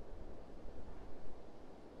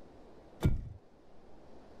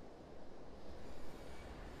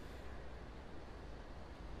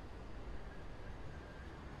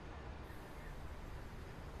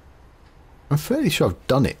 I'm fairly sure I've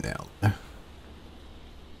done it now.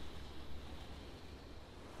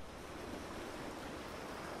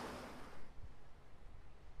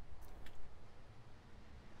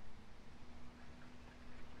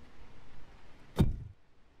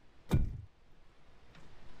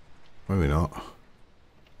 Maybe not.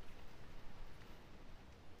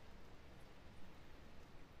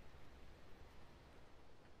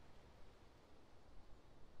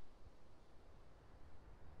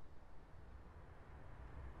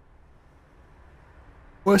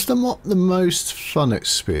 Well, it's not the most fun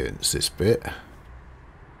experience, this bit.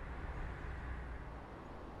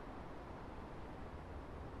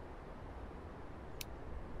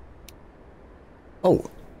 Oh,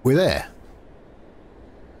 we're there.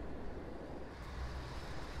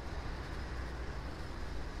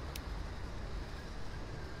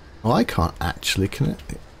 Oh, I can't actually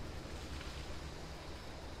connect it.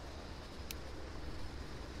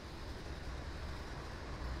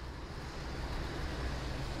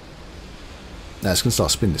 Now it's going to start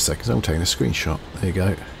spinning in a second, so I'm taking a screenshot. There you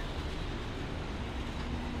go.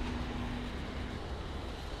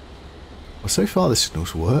 Well, so far the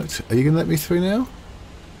signal's worked. Are you going to let me through now?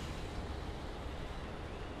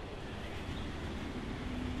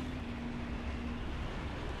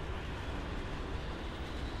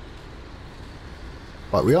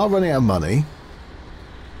 Right, we are running out of money.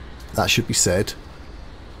 That should be said.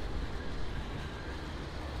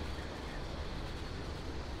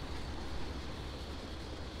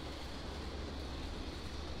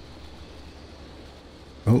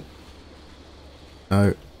 Oh.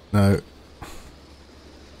 No, no.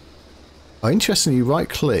 Oh, interestingly, right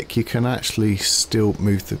click, you can actually still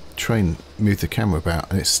move the camera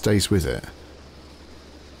about and it stays with it.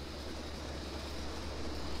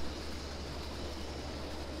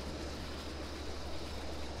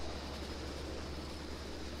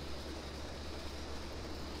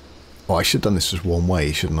 Oh, I should have done this as one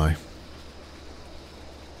way, shouldn't I?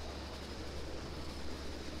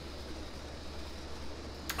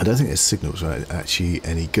 I don't think the signals are actually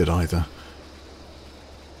any good either.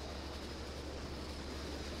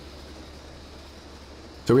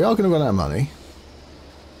 So we are going to run out of money.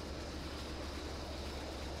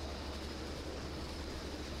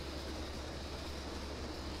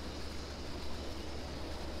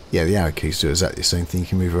 Yeah, the arrow keys do exactly the same thing. You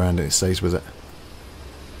can move around and it stays with it.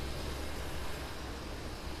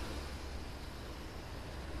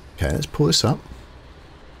 Okay, let's pull this up.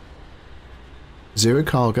 Zero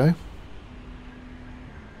cargo.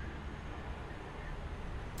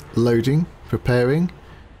 Loading. Preparing.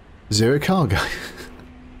 Zero cargo.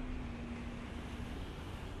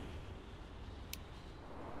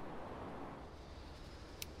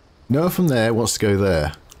 No one from there wants to go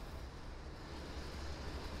there.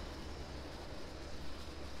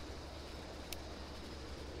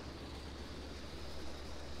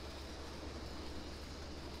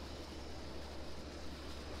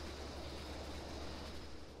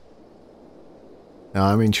 Now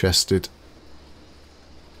I'm interested.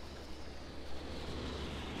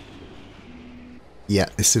 Yeah,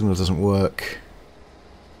 this signal doesn't work.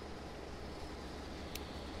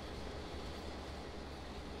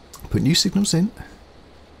 Put new signals in.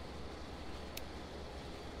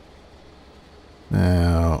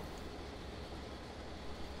 Now,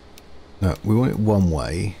 no, we want it one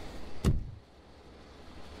way.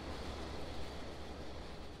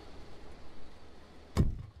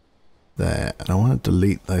 There, and I want to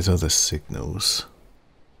delete those other signals.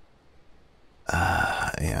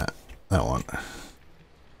 Yeah, that one.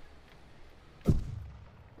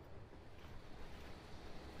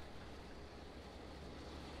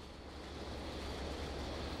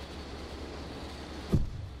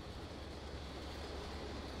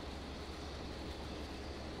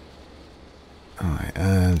 Alright,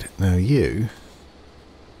 and now you.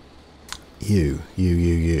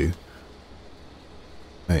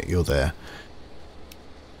 Right, you're there.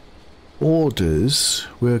 Orders,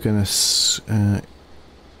 we're going to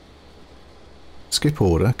skip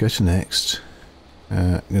order, go to next.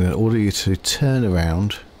 I'm going to order you to turn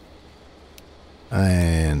around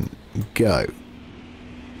and go.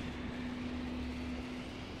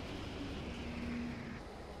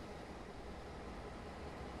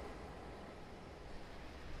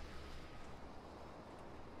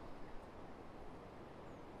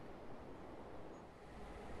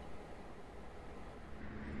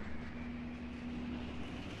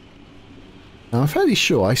 Now, I'm fairly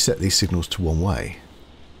sure I set these signals to one way.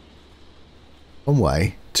 One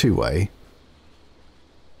way, two way.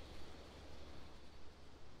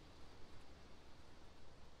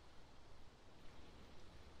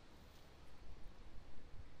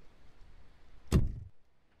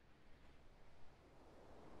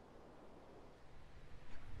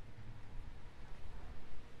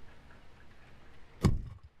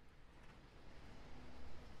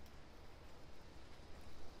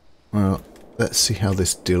 Well, let's see how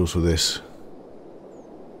this deals with this.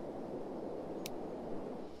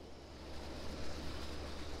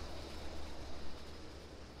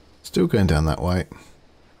 Still going down that way.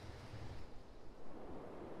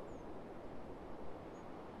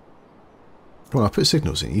 When I put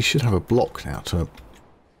signals in, you should have a block now to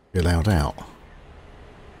be allowed out.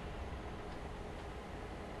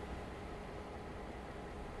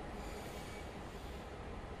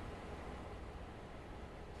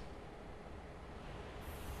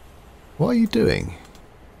 What are you doing?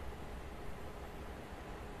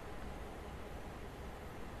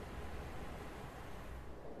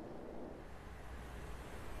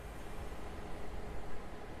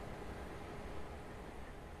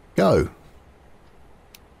 Go.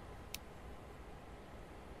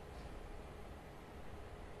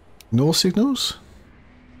 No signals?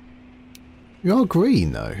 You are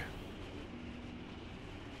green though.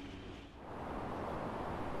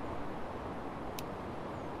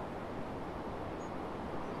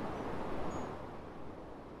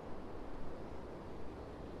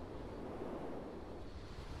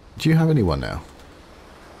 Do you have anyone now?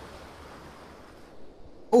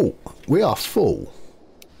 Oh, we are full.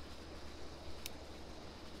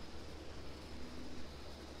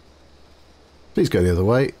 Please go the other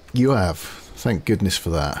way. You have. Thank goodness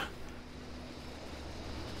for that.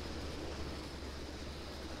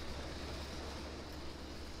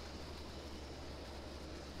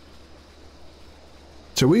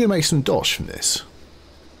 So we're going to make some dosh from this.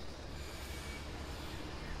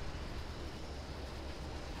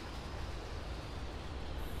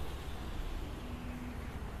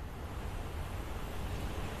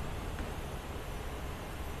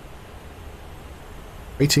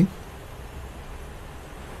 Waiting.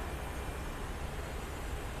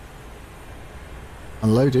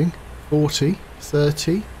 Unloading. 40,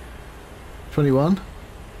 30, 21,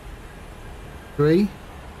 3.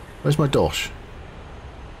 Where's my dosh?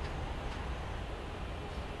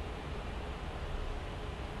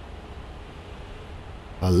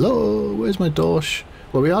 Hello, where's my dosh?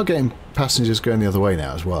 Well, we are getting passengers going the other way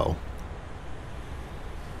now as well.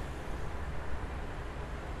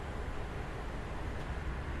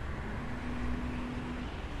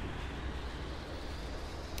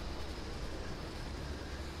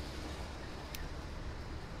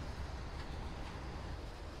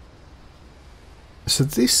 So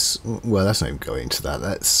this, well, that's not even going into that.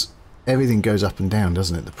 That's, everything goes up and down,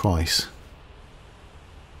 doesn't it, the price?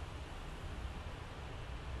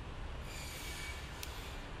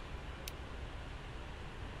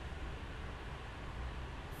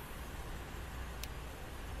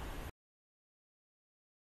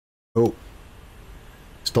 Oh,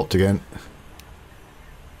 stopped again.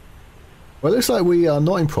 Well, it looks like we are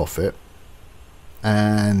not in profit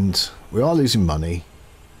and we are losing money.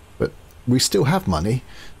 We still have money,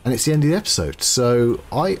 and it's the end of the episode, so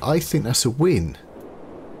I think that's a win.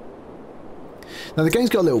 Now the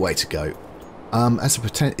game's got a little way to go.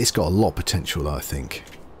 It's got a lot of potential, I think.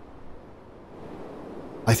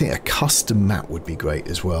 I think a custom map would be great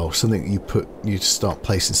as well, something you start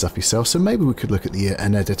placing stuff yourself. So maybe we could look at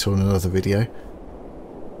an editor on another video.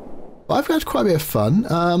 But I've had quite a bit of fun.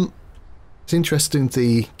 It's interesting.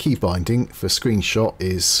 The key binding for screenshot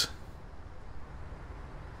is.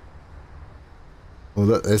 Well,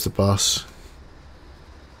 look, there's the bus.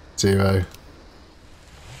 0.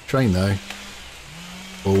 Train, though.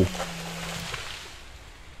 Oh.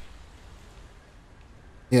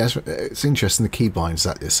 Yeah, it's interesting the keybind's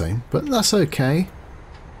exactly the same, but that's okay.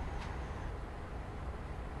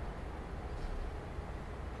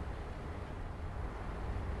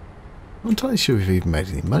 I'm not entirely sure we've even made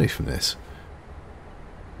any money from this.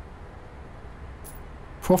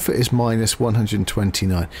 Profit is minus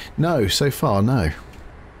 129. No, so far, no.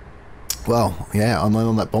 Well, yeah,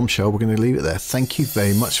 on that bombshell, we're going to leave it there. Thank you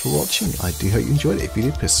very much for watching. I do hope you enjoyed it. If you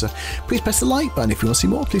did, please press the like button. If you want to see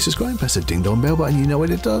more, please subscribe and press the ding dong bell button. You know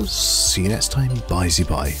what it does. See you next time.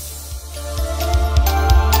 Bye-zy-bye.